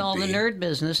lost can't all be. the nerd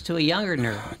business to a younger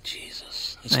nerd. Oh,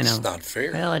 Jesus. I know. It's not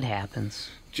fair. Well, it happens.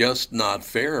 Just not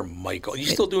fair, Michael. Are you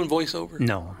still doing voiceover?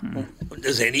 No.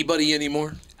 Does anybody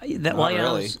anymore? Not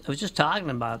really. I was just talking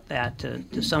about that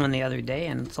to someone the other day,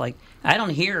 and it's like, I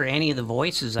don't hear any of the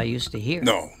voices I used to hear.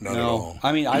 No, not at all.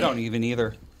 I mean, I don't even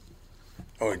either.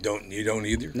 Oh, you don't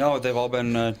either? No, they've all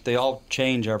been, they all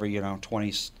change every,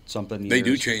 20-something years. They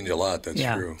do change a lot, that's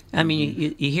true. I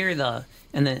mean, you hear in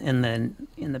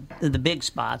the big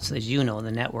spots, as you know,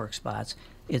 the network spots,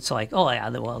 it's like, oh, yeah,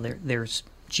 well, there's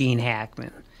Gene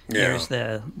Hackman. Yeah. There's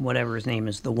the, whatever his name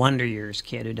is, the Wonder Years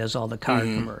kid who does all the car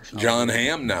commercials. John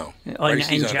Hamm now. Oh, and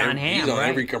John Hamm, he's on right.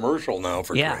 every commercial now,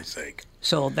 for Christ's sake.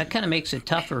 So that kind of makes it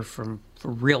tougher for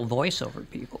real voiceover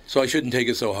people. So I shouldn't take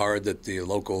it so hard that the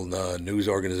local news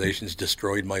organizations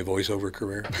destroyed my voiceover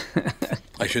career?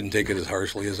 I shouldn't take it as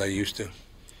harshly as I used to?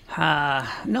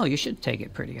 No, you should take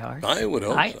it pretty hard. I would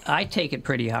hope so. I take it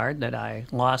pretty hard that I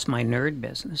lost my nerd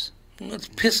business. Well, it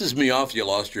pisses me off you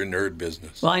lost your nerd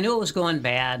business. Well, I knew it was going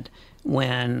bad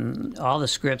when all the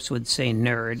scripts would say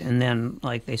nerd, and then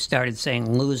they started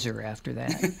saying loser after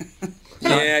that.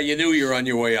 Yeah, you knew you were on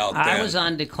your way out then. I was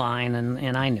on decline,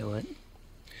 and I knew it.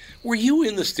 Were you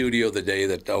in the studio the day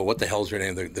that, what the hell's her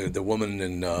name, the woman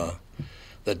in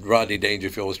that Rodney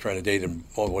Dangerfield was trying to date him,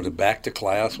 was it Back to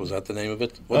Class? Was that the name of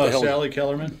it? What the hell? Sally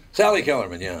Kellerman? Sally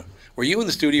Kellerman, yeah. Were you in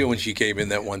the studio when she came in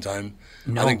that one time?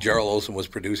 No. I think Gerald Olsen was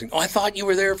producing. Oh, I thought you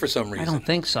were there for some reason. I don't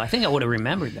think so. I think I would have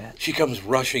remembered that. She comes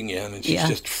rushing in, and she's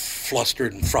just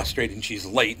flustered and frustrated, and she's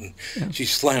late, and she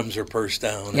slams her purse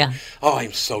down. Yeah. And, oh,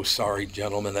 I'm so sorry,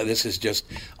 gentlemen. This is just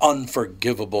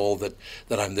unforgivable that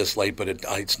I'm this late, but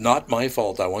it's not my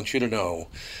fault. I want you to know.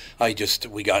 I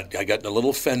got in a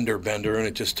little fender bender, and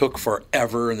it just took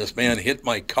forever, and this man hit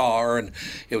my car, and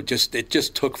it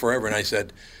just took forever. And I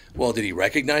said, well, did he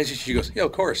recognize you? She goes, yeah,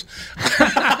 of course.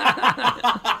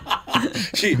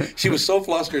 She was so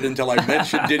flustered until I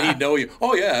mentioned, did he know you?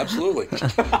 Oh, yeah, absolutely.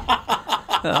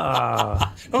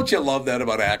 Don't you love that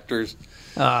about actors?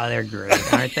 Oh, they're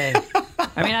great, aren't they?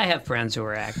 I mean, I have friends who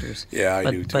are actors. Yeah, I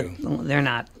do too. But they're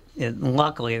not,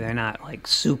 luckily, they're not like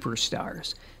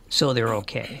superstars, so they're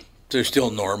okay. They're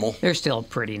still normal? They're still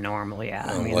pretty normal, yeah.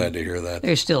 I'm glad to hear that.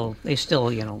 They still,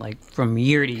 like from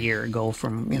year to year go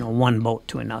from, one boat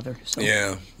to another. So.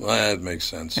 Yeah, well, that makes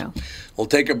sense. Yeah. We'll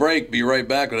take a break. Be right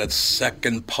back with that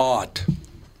second pot.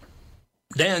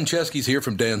 Dan Chesky's here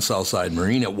from Dan's Southside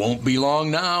Marine. It won't be long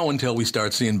now until we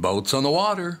start seeing boats on the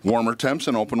water. Warmer temps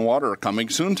and open water are coming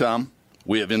soon, Tom.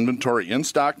 We have inventory in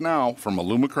stock now from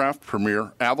Alumacraft,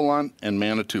 Premier, Avalon, and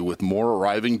Manitou, with more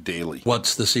arriving daily.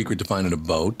 What's the secret to finding a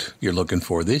boat you're looking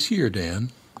for this year,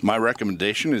 Dan? My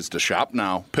recommendation is to shop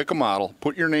now, pick a model,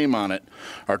 put your name on it.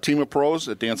 Our team of pros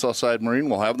at Dan Southside Marine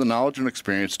will have the knowledge and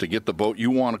experience to get the boat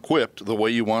you want equipped the way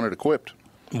you want it equipped.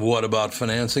 What about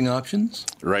financing options?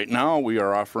 Right now, we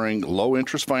are offering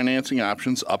low-interest financing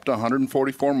options up to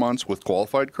 144 months with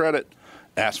qualified credit.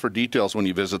 Ask for details when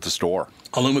you visit the store.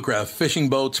 Alumacraft fishing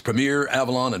boats, Premier,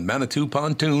 Avalon, and Manitou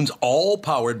pontoons, all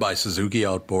powered by Suzuki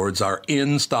Outboards, are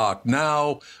in stock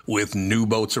now with new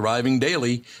boats arriving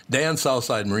daily. Dan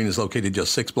Southside Marine is located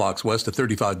just 6 blocks west of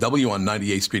 35W on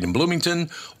 98th Street in Bloomington,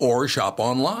 or shop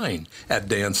online at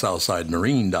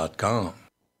dansouthsidemarine.com.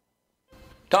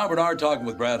 Tom Bernard talking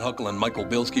with Brad Huckle and Michael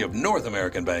Bilski of North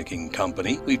American Banking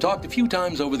Company. We've talked a few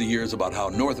times over the years about how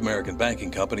North American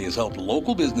Banking Company has helped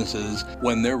local businesses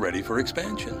when they're ready for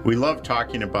expansion. We love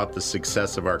talking about the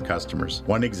success of our customers.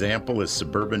 One example is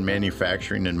Suburban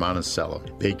Manufacturing in Monticello.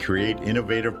 They create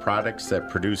innovative products that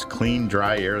produce clean,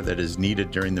 dry air that is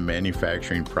needed during the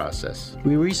manufacturing process.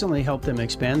 We recently helped them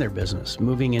expand their business.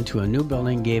 Moving into a new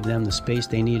building gave them the space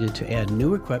they needed to add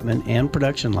new equipment and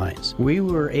production lines. We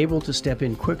were able to step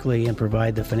in quickly and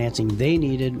provide the financing they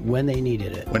needed when they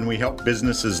needed it. When we help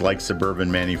businesses like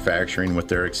Suburban Manufacturing with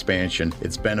their expansion,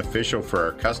 it's beneficial for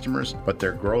our customers, but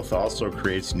their growth also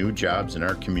creates new jobs in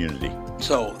our community.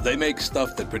 So they make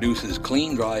stuff that produces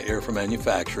clean, dry air for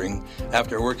manufacturing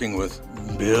after working with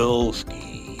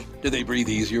Bilski. Do they breathe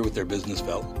easier with their business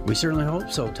felt? We certainly hope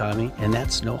so, Tommy, and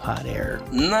that's no hot air.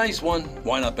 Nice one.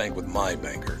 Why not bank with my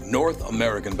banker? North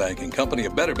American Banking Company, a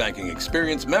better banking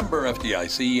experience, member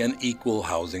FDIC, and equal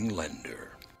housing lender.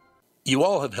 You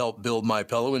all have helped build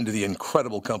MyPillow into the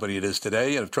incredible company it is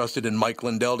today and have trusted in Mike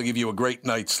Lindell to give you a great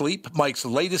night's sleep. Mike's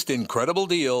latest incredible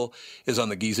deal is on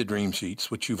the Giza Dream Sheets,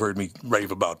 which you've heard me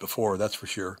rave about before, that's for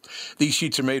sure. These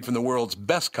sheets are made from the world's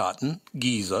best cotton,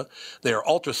 Giza. They are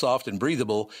ultra soft and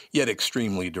breathable, yet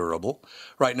extremely durable.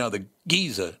 Right now, the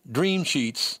Giza Dream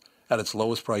Sheets at its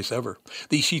lowest price ever.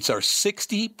 These sheets are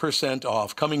 60%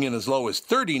 off, coming in as low as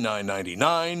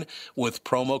 $39.99 with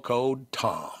promo code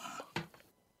TOM.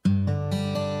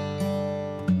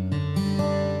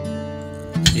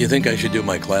 You think I should do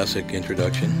my classic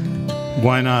introduction?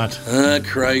 Why not?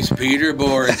 Christ, Peter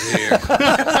Board's here.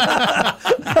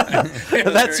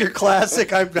 That's your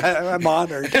classic. I'm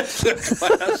honored. It's a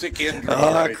classic intro.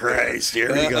 Oh, Christ.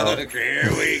 Here we go. Here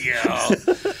we go.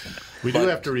 We do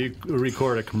have to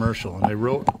record a commercial, and I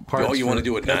wrote parts. Oh, you want to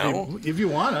do it now? If you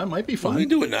want to, it might be fun. We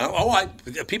do it now. Oh,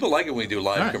 people like it when we do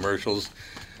live commercials.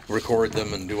 Record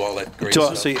them and do all that great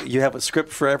stuff. So you have a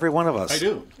script for every one of us? I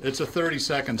do. It's a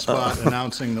 30-second spot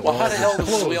announcing that. Well, how the hell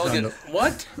will we all get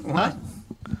what? Huh?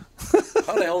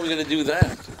 How the hell are we going to do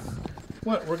that?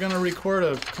 What? We're going to record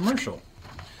a commercial.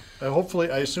 Hopefully,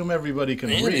 I assume everybody can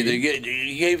read. They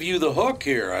gave you the hook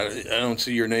here. I don't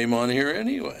see your name on here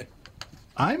anyway.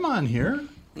 I'm on here.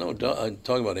 No, I'm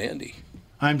talking about Andy.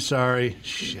 I'm sorry.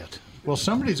 Shit. Well,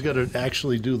 somebody's got to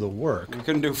actually do the work. We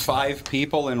couldn't do 5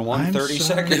 people in one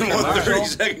 30-second commercial?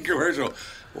 30-second commercial.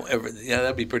 Well, yeah,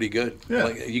 that'd be pretty good. Yeah.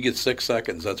 Like, you get 6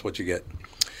 seconds. That's what you get.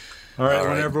 All right,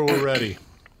 whenever we're ready.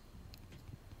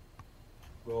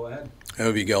 Go ahead. That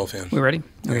would be Gelfand. We ready?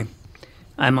 Okay.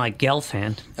 I'm Mike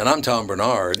Gelfand. And I'm Tom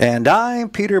Bernard. And I'm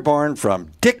Peter Bourne from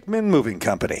Dickman Moving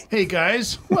Company. Hey,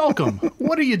 guys. Welcome.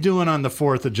 What are you doing on the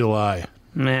 4th of July?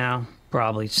 Now,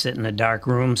 probably sit in a dark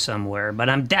room somewhere, but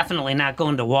I'm definitely not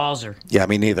going to Walser. Yeah,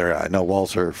 me neither. No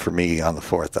Walser for me on the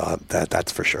 4th.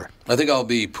 That's for sure. I think I'll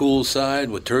be poolside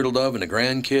with Turtle Dove and the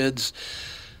grandkids.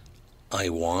 I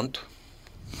want.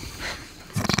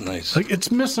 That's nice. Like,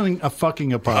 it's missing a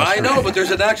fucking apostrophe. I know, but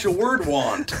there's an actual word,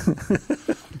 want.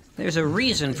 There's a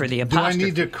reason for the apostrophe. Do I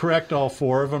need to correct all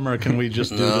 4 of them, or can we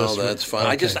just do this? No, that's fine.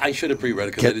 Okay. I should have pre-read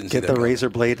it because I didn't see that. Get the razor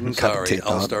blade and cut Sorry, the tape.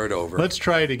 I'll start over. Let's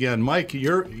try it again. Mike,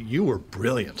 you were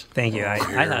brilliant. Thank you.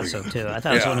 I thought so, too. I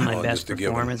thought it was one of my best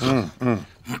performances. All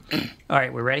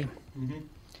right, we're ready? Mm-hmm.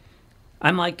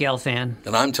 I'm Mike Gelfand.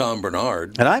 And I'm Tom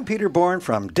Bernard. And I'm Peter Bourne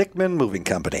from Dickman Moving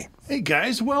Company. Hey,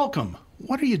 guys, welcome.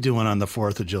 What are you doing on the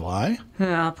 4th of July?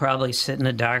 I'll probably sit in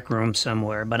a dark room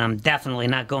somewhere, but I'm definitely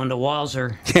not going to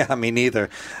Walser. Yeah, me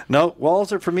neither. No,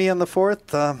 Walser for me on the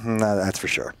 4th, no, that's for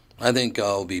sure. I think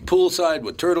I'll be poolside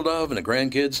with Turtle Dove and the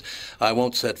grandkids. I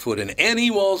won't set foot in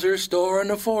any Walser store on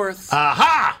the 4th.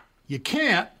 Aha! You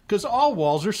can't, because all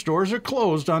Walser stores are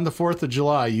closed on the 4th of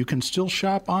July. You can still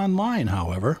shop online,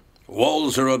 however.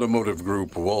 Walser Automotive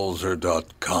Group,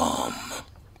 walser.com.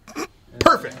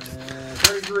 Perfect.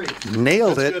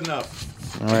 Nailed That's it. Good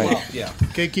enough. All right. Well, yeah.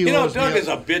 KQ Doug is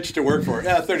a bitch to work for.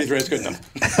 Yeah, 33, that's good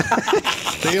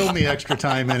enough. They owe me extra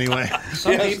time anyway.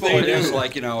 Some people it is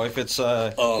like, if it's,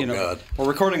 God. We're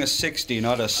recording a 60,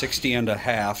 not a 60 and a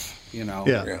half,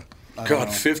 Yeah. God,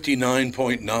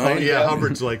 59.9. Oh, yeah,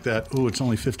 Hubbard's like that. Ooh, it's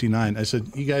only 59. I said,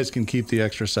 you guys can keep the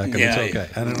extra second. Yeah, it's okay.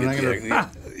 I'm not gonna...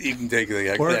 You can take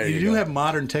the. Or there you do have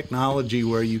modern technology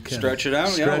where you can stretch it out,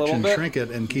 stretch a little and bit. shrink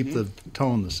it, and keep the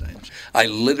tone the same. I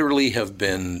literally have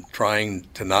been trying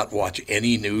to not watch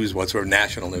any news whatsoever,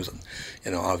 national news,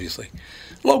 obviously.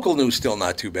 Local news still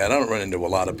not too bad. I don't run into a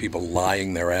lot of people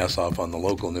lying their ass off on the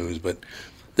local news, but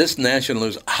this national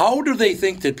news, how do they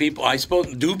think that people, I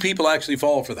suppose, do people actually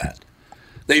fall for that?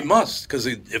 They must, because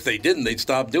if they didn't, they'd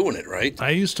stop doing it, right?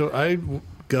 I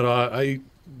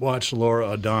watched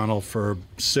Laura O'Donnell for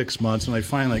 6 months, and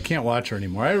I can't watch her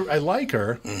anymore. I like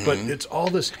her, but it's all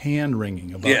this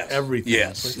hand-wringing about everything.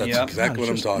 Yes, that's exactly what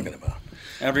I'm talking about.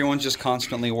 Everyone's just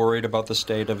constantly worried about the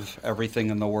state of everything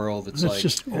in the world. It's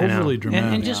just overly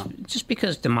dramatic. And just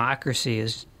because democracy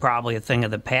is probably a thing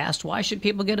of the past, why should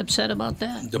people get upset about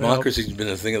that? Democracy's been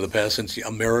a thing of the past since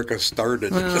America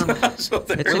started. So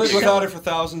we lived without it for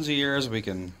thousands of years. We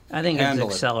can I think it's handle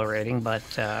accelerating, but...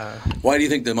 Why do you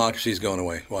think democracy's going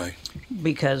away? Why?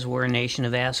 Because we're a nation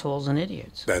of assholes and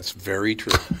idiots. That's very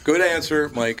true. Good answer,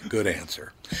 Mike. Good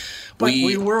answer. But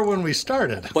we were when we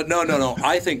started. But no.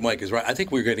 I think Mike is right. I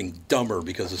think we're getting dumber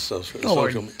because of social.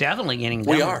 We're definitely getting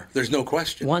dumber. We are. There's no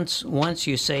question. Once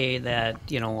you say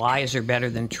that lies are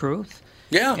better than truth,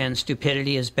 and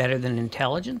stupidity is better than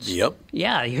intelligence. Yep.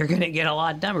 Yeah, you're going to get a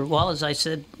lot dumber. Well, as I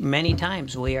said many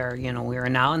times, we are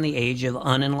now in the age of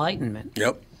unenlightenment.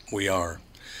 Yep, we are,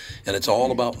 and it's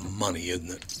all about money, isn't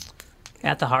it?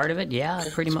 At the heart of it,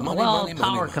 pretty much.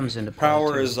 Power comes into play.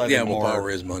 Power is, I think, more... power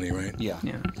is money, right? Yeah.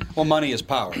 Well, money is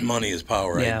power. Money is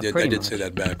power. Yeah, I did say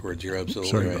that backwards. You're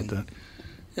absolutely Sorry right. about that.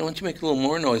 Why don't you make a little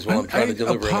more noise while I'm trying to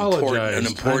deliver an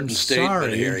important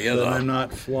statement here? That I'm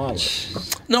not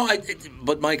flawless. No,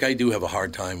 but Mike, I do have a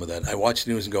hard time with that. I watch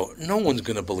the news and go, no one's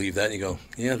going to believe that. And you go,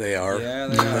 yeah, they are. Yeah,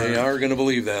 they are going to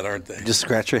believe that, aren't they? Just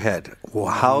scratch your head. Well,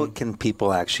 how can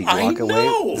people actually walk away?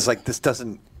 It's like this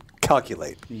doesn't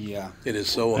calculate. Yeah. It is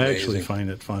so amazing. I actually find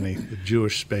it funny. The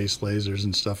Jewish space lasers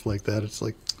and stuff like that. It's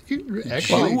like,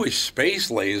 Jewish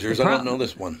space lasers? I don't know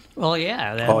this one. Well,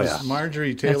 yeah.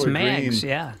 Marjorie Taylor Greene. Mags,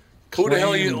 yeah. Who the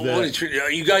hell are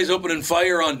you guys opening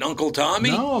fire on Uncle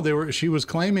Tommy? No, she was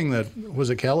claiming that,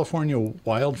 was it California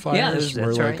wildfires? Yeah,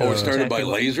 that's right. It was started by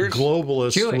lasers?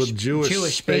 Globalists with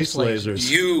Jewish space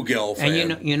lasers. You,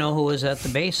 Gelfand. And you know who was at the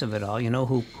base of it all? You know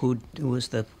who was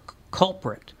the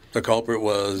culprit? The culprit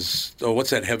was, what's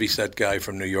that heavyset guy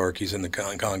from New York? He's in the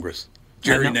Congress.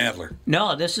 Jerry Nadler.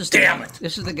 No, this is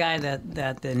the guy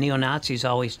that the neo-Nazis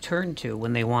always turn to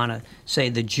when they want to say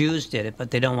the Jews did it,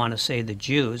 but they don't want to say the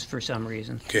Jews for some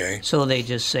reason. Okay. So they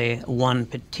just say one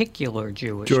particular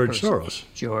Jewish George person. Soros.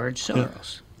 George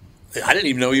Soros. Yeah. I didn't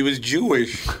even know he was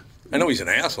Jewish. I know he's an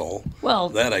asshole. Well,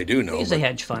 that I do know. He's a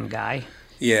hedge fund guy.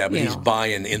 Yeah, but he's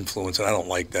buying influence, and I don't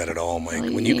like that at all,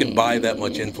 Mike. When you can buy that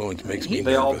much influence, it makes me nervous.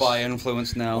 They all buy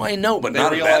influence now. Well, I know, but they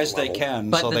not realize at that they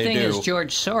can, but so the they thing do. is,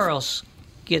 George Soros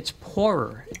gets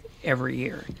poorer every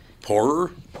year. Poorer?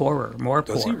 Poorer, more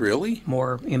poor. Does he really?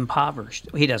 More impoverished.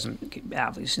 He doesn't,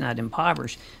 obviously not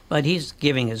impoverished, but he's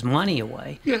giving his money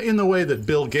away. Yeah, in the way that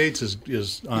Bill Gates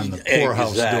is on the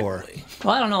poorhouse door.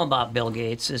 Well, I don't know about Bill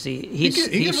Gates. He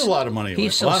gives a lot of money away.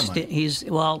 He's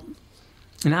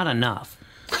not enough.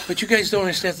 But you guys don't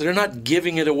understand that they're not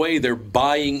giving it away. They're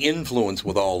buying influence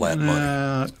with all that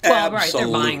money. Well, right, they're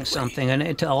buying something,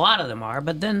 and a lot of them are.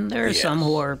 But then there are some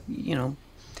who are,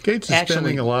 Gates is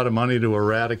spending a lot of money to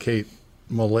eradicate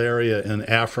malaria in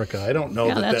Africa. I don't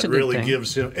know that really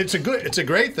gives him. It's a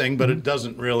great thing, but it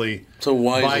doesn't really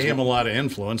buy him a lot of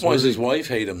influence. Why does his wife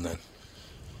hate him then?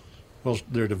 Well,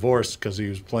 they're divorced because he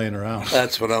was playing around.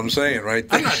 That's what I'm saying, right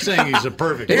there. I'm not saying he's a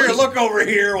perfect. Here, look over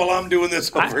here while I'm doing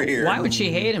this over here. Why would she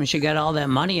hate him? She got all that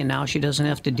money, and now she doesn't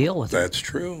have to deal with it. That's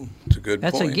true. It's a good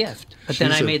point. That's a gift. But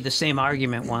then I made the same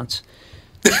argument once.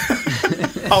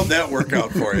 How'd that work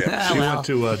out for you? She went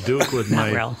to Duke with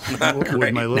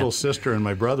my little sister and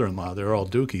my brother-in-law. They're all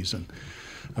Dukies, and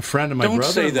a friend of my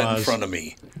brother-in-law's. Don't say that in front of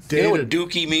me. You know what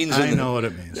Dookie means? I know what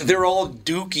it means. They're all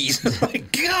Dukies. My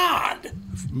God.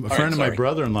 A friend of my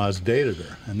brother-in-law's dated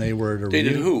her, and they were at a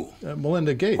dated who?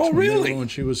 Melinda Gates. Oh, really? When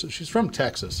she's from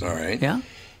Texas. All right. Yeah.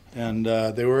 And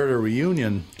they were at a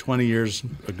reunion 20 years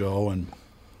ago, and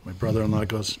my brother-in-law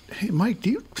goes, "Hey, Mike,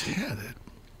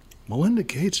 Melinda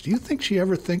Gates, do you think she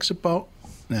ever thinks about?"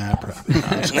 Nah, probably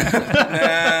not.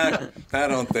 I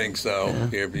don't think so.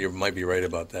 You might be right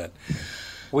about that.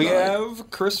 We have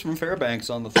Chris from Fairbanks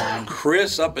on the phone.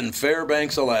 Chris up in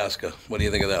Fairbanks, Alaska. What do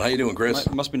you think of that? How you doing, Chris?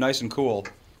 Must be nice and cool.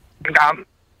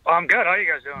 I'm good. How are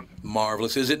you guys doing?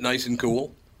 Marvelous. Is it nice and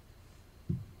cool?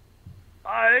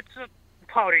 It's a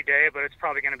cloudy day, but it's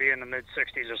probably going to be in the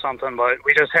mid-60s or something. But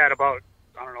we just had about,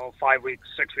 5 weeks,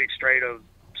 6 weeks straight of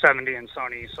 70 and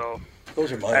sunny, so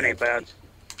those are my that ain't bad.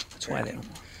 That's why they don't.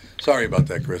 Sorry about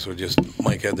that, Chris.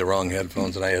 Mike had the wrong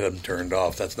headphones and I had them turned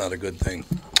off. That's not a good thing.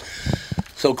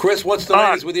 So, Chris, what's the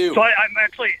latest with you? So I'm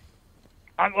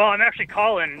actually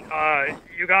calling.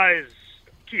 You guys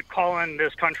keep calling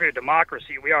this country a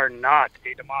democracy. We are not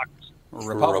a democracy.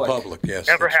 Republic, yes.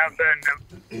 Never have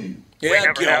been.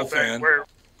 Yeah, Gil fan. We're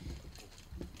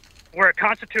a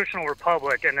constitutional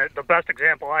republic, and the best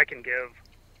example I can give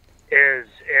is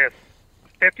if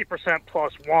 50%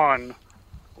 plus one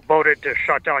voted to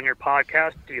shut down your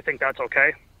podcast, do you think that's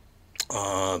okay?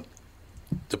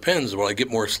 Depends. Will I get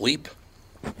more sleep?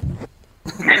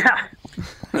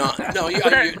 No,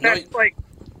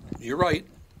 you're right.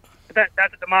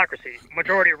 That's a democracy.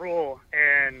 Majority rule,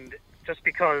 and just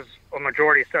because a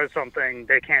majority says something,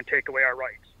 they can't take away our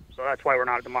rights. So that's why we're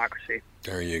not a democracy.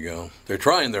 There you go. They're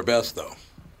trying their best, though.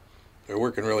 They're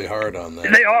working really hard on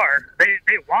that. They are.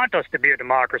 They want us to be a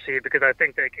democracy because I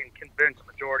think they can convince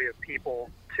a majority of people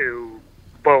to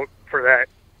vote for that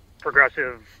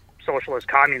progressive socialist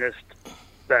communist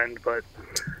bend. But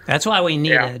that's why we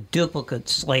need a duplicate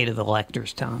slate of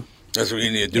electors, Tom. That's what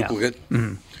you need, a duplicate? Yeah.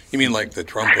 Mm-hmm. You mean like the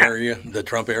Trump era?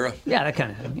 Yeah, that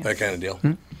kind of thing. Yeah. That kind of deal.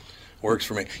 Mm-hmm. Works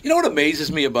for me. You know what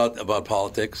amazes me about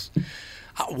politics?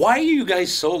 Why are you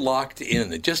guys so locked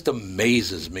in? It just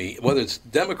amazes me. Whether it's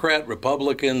Democrat,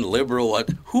 Republican, liberal,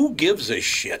 who gives a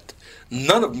shit?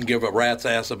 None of them give a rat's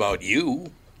ass about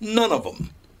you. None of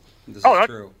them. That's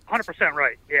true. 100%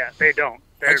 right. Yeah, they don't.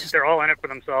 They're all in it for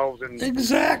themselves. And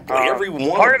exactly. Every one.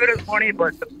 Part of it is money,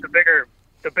 but the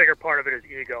bigger part of it is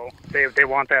ego. They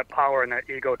want that power and that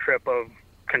ego trip of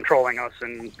controlling us,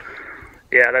 and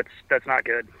yeah, that's not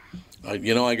good.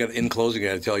 In closing, I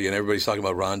got to tell you, and everybody's talking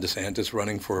about Ron DeSantis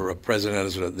running for president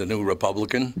as the new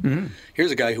Republican. Mm-hmm.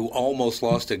 Here's a guy who almost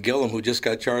lost to Gillum, who just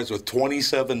got charged with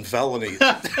 27 felonies.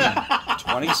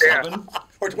 27?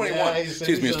 Or 21.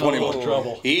 Excuse me, it's 21.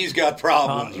 Trouble. He's got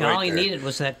problems right all he needed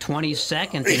was that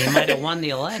 22nd, and he might have won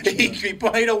the election. He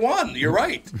might have won. You're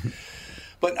right.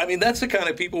 But, I mean, that's the kind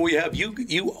of people we have.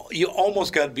 You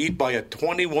almost got beat by a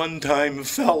 21-time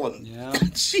felon. Yeah.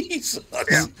 Jesus.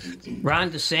 Yeah.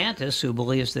 Ron DeSantis, who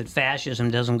believes that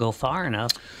fascism doesn't go far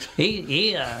enough,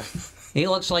 he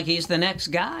looks like he's the next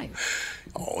guy.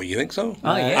 Oh, you think so?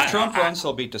 Oh, yeah. If Trump runs,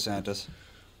 he'll beat DeSantis.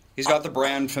 He's got the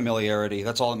brand familiarity.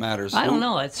 That's all that matters. I don't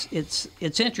know. It's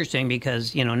interesting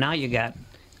because, now you got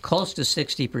close to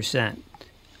 60%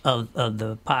 of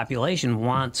the population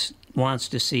wants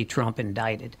to see Trump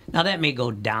indicted. Now, that may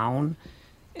go down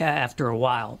after a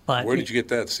while, but... Where did you get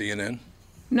that, CNN?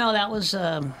 No, that was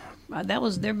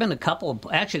there have been a couple of...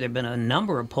 Actually, there have been a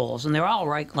number of polls, and they're all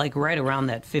right around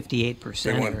that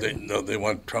 58%. They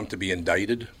want Trump to be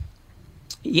indicted?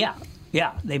 Yeah,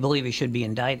 they believe he should be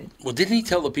indicted. Well, didn't he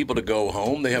tell the people to go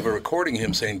home? They have a recording of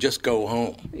him saying, just go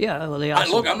home. Yeah, well, they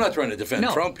also... Look, I'm not trying to defend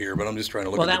Trump here, but I'm just trying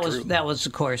to look at the truth. That was,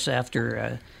 of course,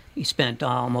 after... he spent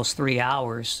almost 3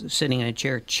 hours sitting in a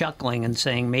chair chuckling and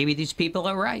saying, maybe these people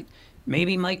are right.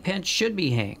 Maybe Mike Pence should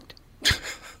be hanged.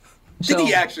 Did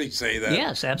he actually say that?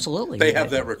 Yes, absolutely. They have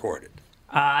that recorded?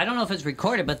 I don't know if it's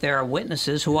recorded, but there are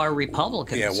witnesses who are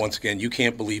Republicans. Yeah, once again, you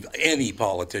can't believe any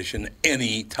politician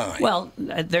any time. Well,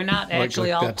 they're not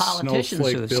actually all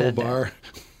politicians who have said that.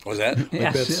 Was that?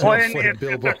 Yes. Well,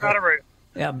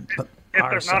 if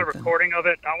there's not a recording of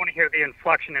it, I want to hear the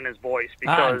inflection in his voice,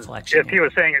 because if he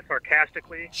was saying it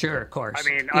sarcastically... Sure, of course. I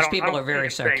mean, these people are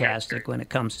very sarcastic when it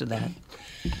comes to that.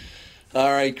 All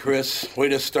right, Chris, way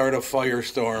to start a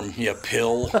firestorm, you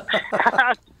pill.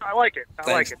 I like it. That's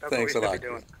thanks what a we lot. should be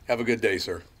doing. Have a good day,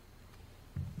 sir.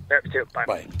 Too.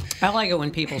 Bye. I like it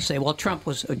when people say, well, Trump,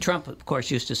 of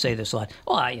course, used to say this a lot.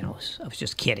 Well, I was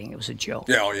just kidding. It was a joke.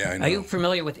 Yeah, I know. Are you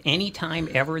familiar with any time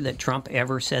ever that Trump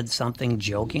ever said something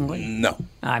jokingly? No.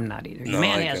 I'm not either. The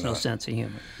man has no sense of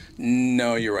humor.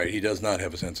 No, you're right. He does not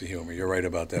have a sense of humor. You're right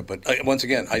about that. But once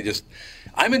again,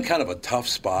 I'm in kind of a tough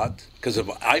spot, because if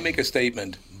I make a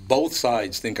statement, both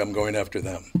sides think I'm going after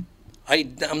them.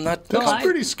 I'm not. That's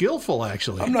pretty skillful,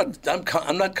 actually.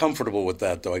 I'm not comfortable with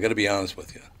that, though. I got to be honest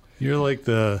with you. You're like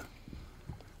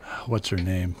what's her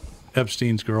name?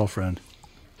 Epstein's girlfriend.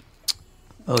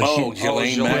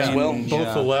 Ghislaine Maxwell.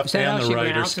 Both the left and the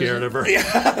right are scared of her. Yeah,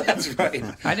 that's right.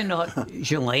 I didn't know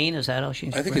Ghislaine. Is that how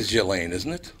she's? I think it's Ghislaine,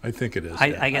 isn't it? I think it is.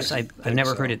 I guess I've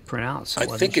never heard it pronounced. I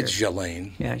think it's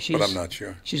Ghislaine. Yeah, but I'm not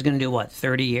sure. She's going to do what?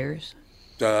 30 years.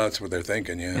 That's what they're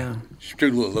thinking, yeah. She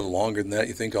should do a little longer than that.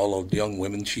 You think all the young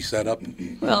women she set up?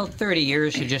 Well, 30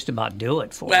 years should just about do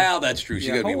it for her. Well, that's true. She's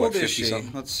got to be,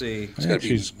 50-something? Let's see.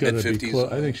 She's got to be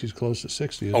mid-50s. I think she's close to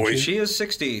 60. She is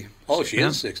 60. Oh, she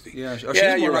is 60. Yeah, she's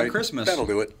you're born right. on Christmas. That'll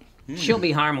do it. She'll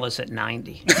be harmless at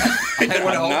 90.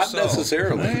 Not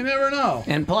necessarily. You never know.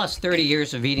 And plus 30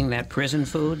 years of eating that prison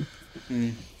food.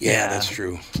 Yeah, that's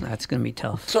true. That's going to be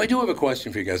tough. So I do have a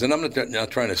question for you guys, and I'm not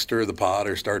trying to stir the pot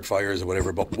or start fires or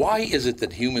whatever, but why is it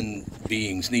that human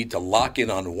beings need to lock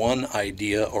in on one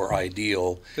idea or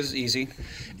ideal? Because it's easy.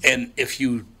 And if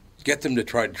you get them to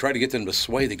try to get them to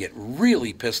sway, they get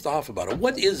really pissed off about it.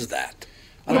 What is that?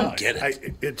 I don't get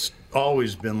it. It's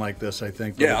always been like this, I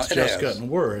think. But it's just gotten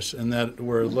worse, and that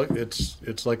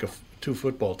it's like two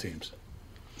football teams.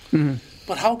 Mm-hmm.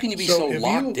 But how can you be so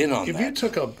locked in on that? If you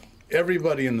took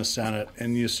everybody in the Senate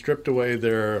and you stripped away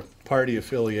their party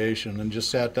affiliation and just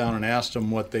sat down and asked them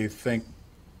what they think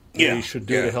they should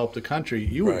do to help the country,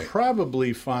 you would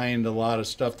probably find a lot of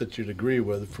stuff that you'd agree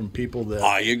with from people that...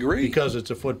 I agree. Because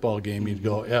it's a football game, you'd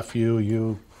go, F you,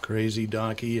 you crazy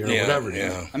donkey, or whatever it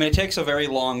is. I mean, it takes a very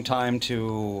long time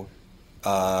to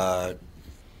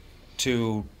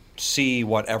see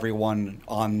what everyone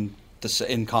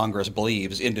in Congress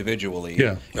believes individually.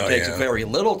 Yeah. It takes very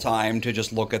little time to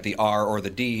just look at the R or the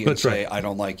D and say, I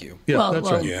don't like you. Yeah,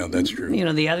 that's right. Yeah, that's true. You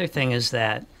know, the other thing is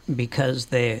that because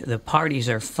the parties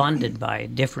are funded by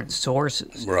different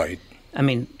sources. Right. I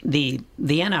mean, the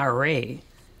NRA,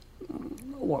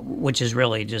 which is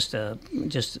really just a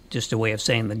way of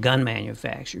saying the gun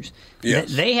manufacturers.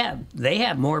 Yes. They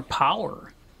have more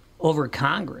power over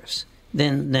Congress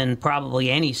than probably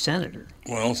any senator.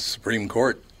 Well, Supreme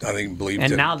Court, I think, believed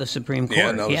and it. now the Supreme Court.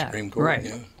 Yeah, now the Supreme Court. Right.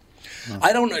 Yeah.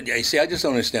 I don't know. I just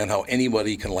don't understand how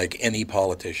anybody can like any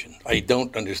politician. I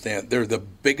don't understand. They're the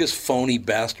biggest phony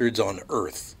bastards on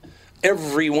earth.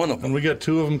 Every one of them. And we got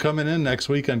two of them coming in next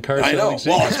week on Car I know.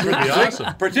 Selling. Well, it's pretty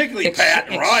awesome. Particularly Pat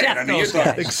and Ryan. I mean, you're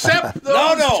talking. Except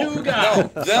those two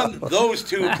guys. No, those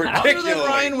two particularly. Other than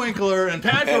Ryan Winkler and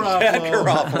Pat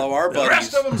Garofalo. Our buddies. The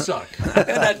rest of them suck. And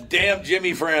that damn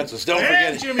Jimmy Francis. Don't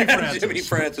forget Jimmy Francis. Jimmy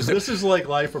Francis. This is like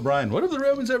life for Brian. What have the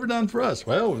Romans ever done for us?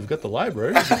 Well, we've got the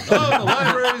libraries. The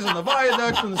libraries and the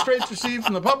viaducts and the straits received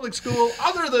from the public school.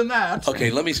 Other than that.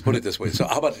 Okay, let me put it this way. So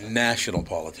how about national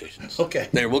politicians? Okay.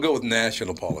 There, we'll go with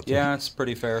national politicians. Yeah, it's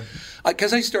pretty fair.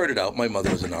 Because I started out, my mother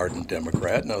was an ardent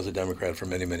Democrat, and I was a Democrat for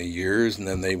many, many years, and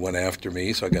then they went after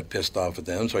me, so I got pissed off at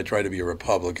them, so I tried to be a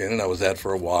Republican, and I was that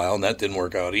for a while, and that didn't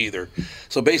work out either.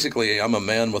 So basically, I'm a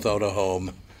man without a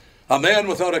home. A man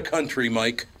without a country,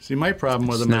 Mike. See, my problem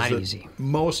with them is that easy.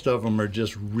 Most of them are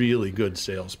just really good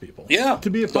salespeople. Yeah. To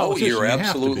be a politician, you're you have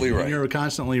absolutely to be. right. And you're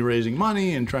constantly raising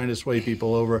money and trying to sway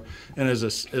people over. And as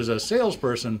a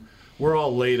salesperson, we're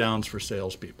all laydowns for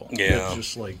salespeople. Yeah. It's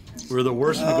just like we're the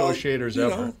worst negotiators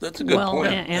ever. That's a good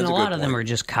point. And a lot of them are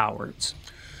just cowards.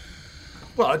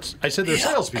 Well, I said they're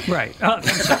salespeople. Right. Oh,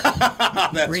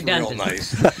 that's redundant. real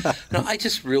nice. No, I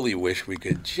just really wish we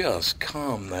could just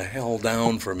calm the hell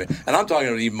down for a minute. And I'm talking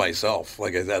about even myself.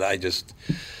 Like I said,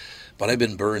 but I've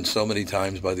been burned so many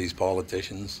times by these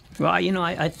politicians. Well,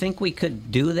 I think we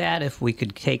could do that if we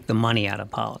could take the money out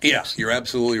of politics. Yes, you're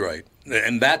absolutely right.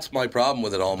 And that's my problem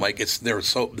with it all, Mike.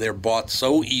 They're bought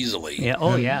so easily. Yeah.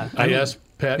 Oh, yeah. I asked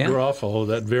Pat Garofalo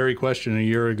that very question a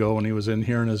year ago when he was in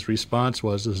here, and his response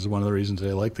was, this is one of the reasons I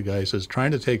like the guy, he says,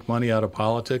 trying to take money out of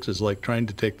politics is like trying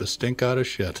to take the stink out of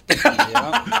shit.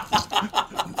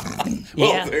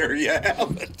 Well, there you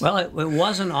have it. Well, it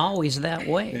wasn't always that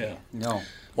way. Yeah. No.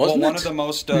 Wasn't one it? of the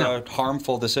most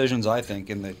harmful decisions, I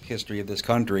think, in the history of this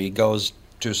country goes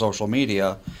to social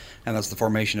media, and that's the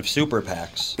formation of super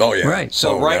PACs. Oh, yeah. Right.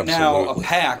 So now a absolutely.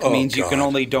 PAC means you can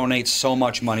only donate so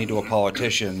much money to a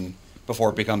politician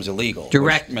before it becomes illegal.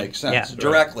 Directly. Which makes sense. Yeah.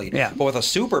 Directly. Yeah. But with a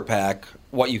super PAC,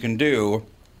 what you can do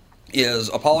is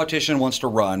a politician wants to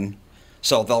run,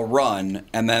 so they'll run,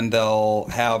 and then they'll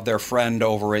have their friend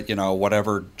over at,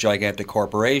 whatever gigantic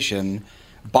corporation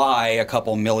buy a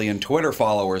couple million Twitter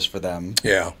followers for them.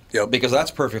 Yeah. Yep. Because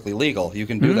that's perfectly legal. You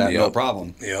can do that, no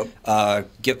problem. Yep.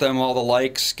 Get them all the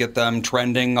likes, get them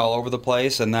trending all over the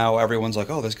place, and now everyone's like,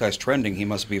 oh, this guy's trending. He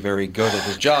must be very good at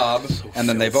his job. And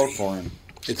then they vote for him.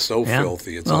 It's so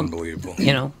filthy. It's unbelievable.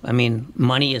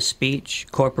 Money is speech.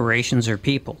 Corporations are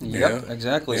people. Yep,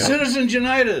 exactly. Yeah. Citizens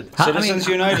United. Citizens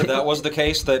United. That was the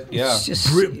case that,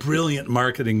 Brilliant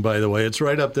marketing, by the way. It's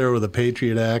right up there with the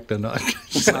Patriot Act. And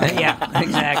yeah,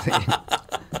 exactly.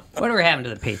 Whatever happened to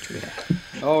the Patriot Act?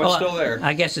 Oh, it's still there.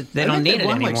 I guess they don't need it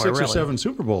anymore, like 6 really. or 7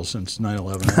 Super Bowls since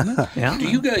 9/11, hasn't it? Yeah. Do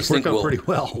you guys think we'll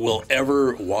we'll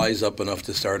ever wise up enough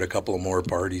to start a couple of more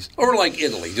parties? Or like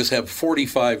Italy, just have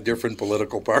 45 different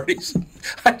political parties?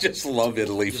 I just love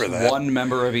Italy for that. One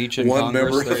member of each in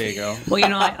Congress. There you go. Well,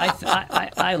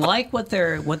 I like what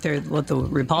the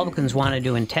Republicans want to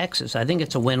do in Texas. I think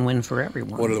it's a win-win for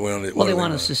everyone. What do they want to do? Well, they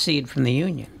want to secede from the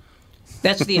Union.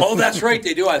 That's the. Oh, that's right.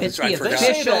 They do. I It's forgot right. that. They do. Oh, that's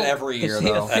right. They do. I It's forgot. the official, every year, it's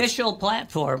the though. official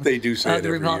platform. They do say of it the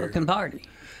every Republican year. Party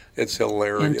It's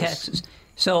hilarious. in Texas.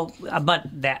 So, but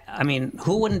that, I mean,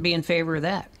 who wouldn't be in favor of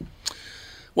that?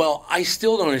 Well, I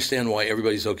still don't understand why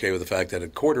everybody's okay with the fact that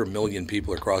 250,000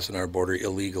 people are crossing our border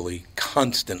illegally,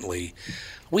 constantly.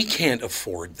 We can't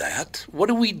afford that. What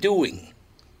are we doing?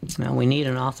 Now, we need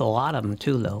an awful lot of them,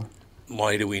 too, though.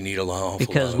 Why do we need a lot?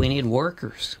 Because we need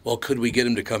workers. Well, could we get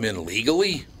them to come in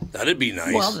legally? That'd be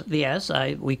nice. Well, yes,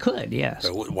 we could, yes.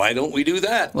 So why don't we do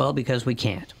that? Well, because we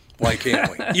can't. Why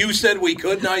can't we? You said we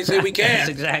could, and I say we can't. That's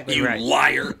exactly you right. You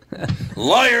liar.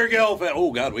 Liar, Gelfand.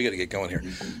 Oh, God, we got to get going here.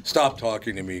 Stop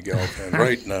talking to me, Gelfand,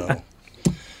 right now.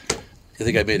 You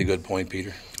think I made a good point,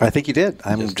 Peter? I think you did.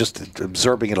 I'm just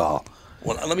absorbing it all.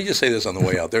 Well, let me just say this on the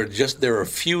way out. There are a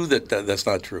few that's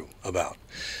not true about.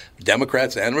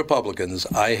 Democrats and Republicans,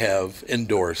 I have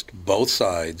endorsed both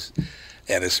sides,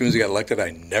 and as soon as they got elected, I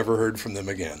never heard from them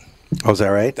again. Oh, is that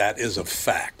right? That is a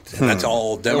fact. And that's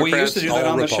all Democrats, we used to do that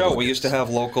all on the show. We Republicans. used to have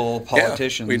local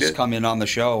politicians come in on the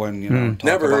show and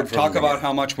Never talk about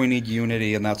how much we need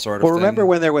unity and that sort of Well, thing. remember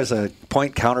when there was a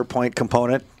point-counterpoint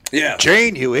component? Yeah.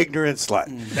 Jane, you ignorant slut.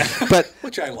 But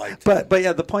which I liked. But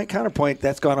yeah, the point-counterpoint,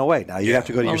 that's gone away. Now you have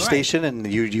to go to your station and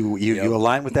you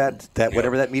align with that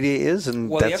whatever that media is. And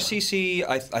well, the FCC,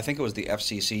 I think it was the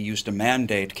FCC, used to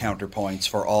mandate counterpoints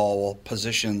for all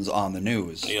positions on the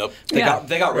news. Yep. They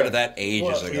got rid of that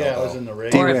ages ago. Yeah, it was in the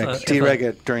Reagan.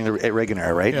 T-Reg during the Reagan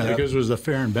era, right? Yeah, because it was the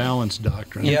fair and balanced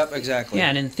doctrine. Yep, exactly. Yeah,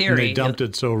 and in theory... And they dumped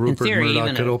it so Rupert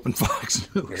Murdoch could open Fox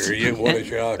News. What a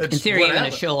shock. In theory, even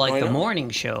a show like The Morning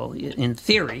Show, in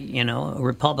theory, a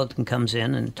Republican comes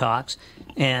in and talks,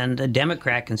 and a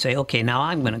Democrat can say, okay, now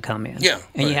I'm going to come in. Yeah.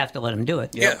 And you have to let him do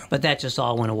it. Yeah. But that just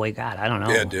all went away, God, I don't know.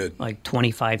 Yeah, it did. Like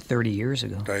 25, 30 years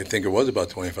ago. I think it was about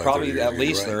 25, Probably 30 years at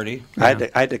least ago, 30.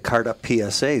 right? I had to cart up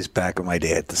PSAs back in my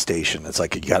day at the station. It's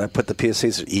like you got to put the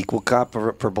PSAs at equal cop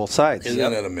for both sides.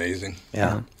 Isn't that amazing?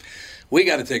 Yeah. We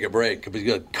got to take a break. Because we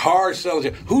got car sales.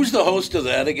 Who's the host of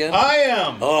that again? I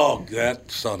am. Oh, that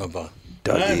son of a...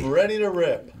 I'm ready to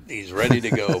rip. He's ready to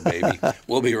go, baby.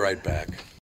 We'll be right back.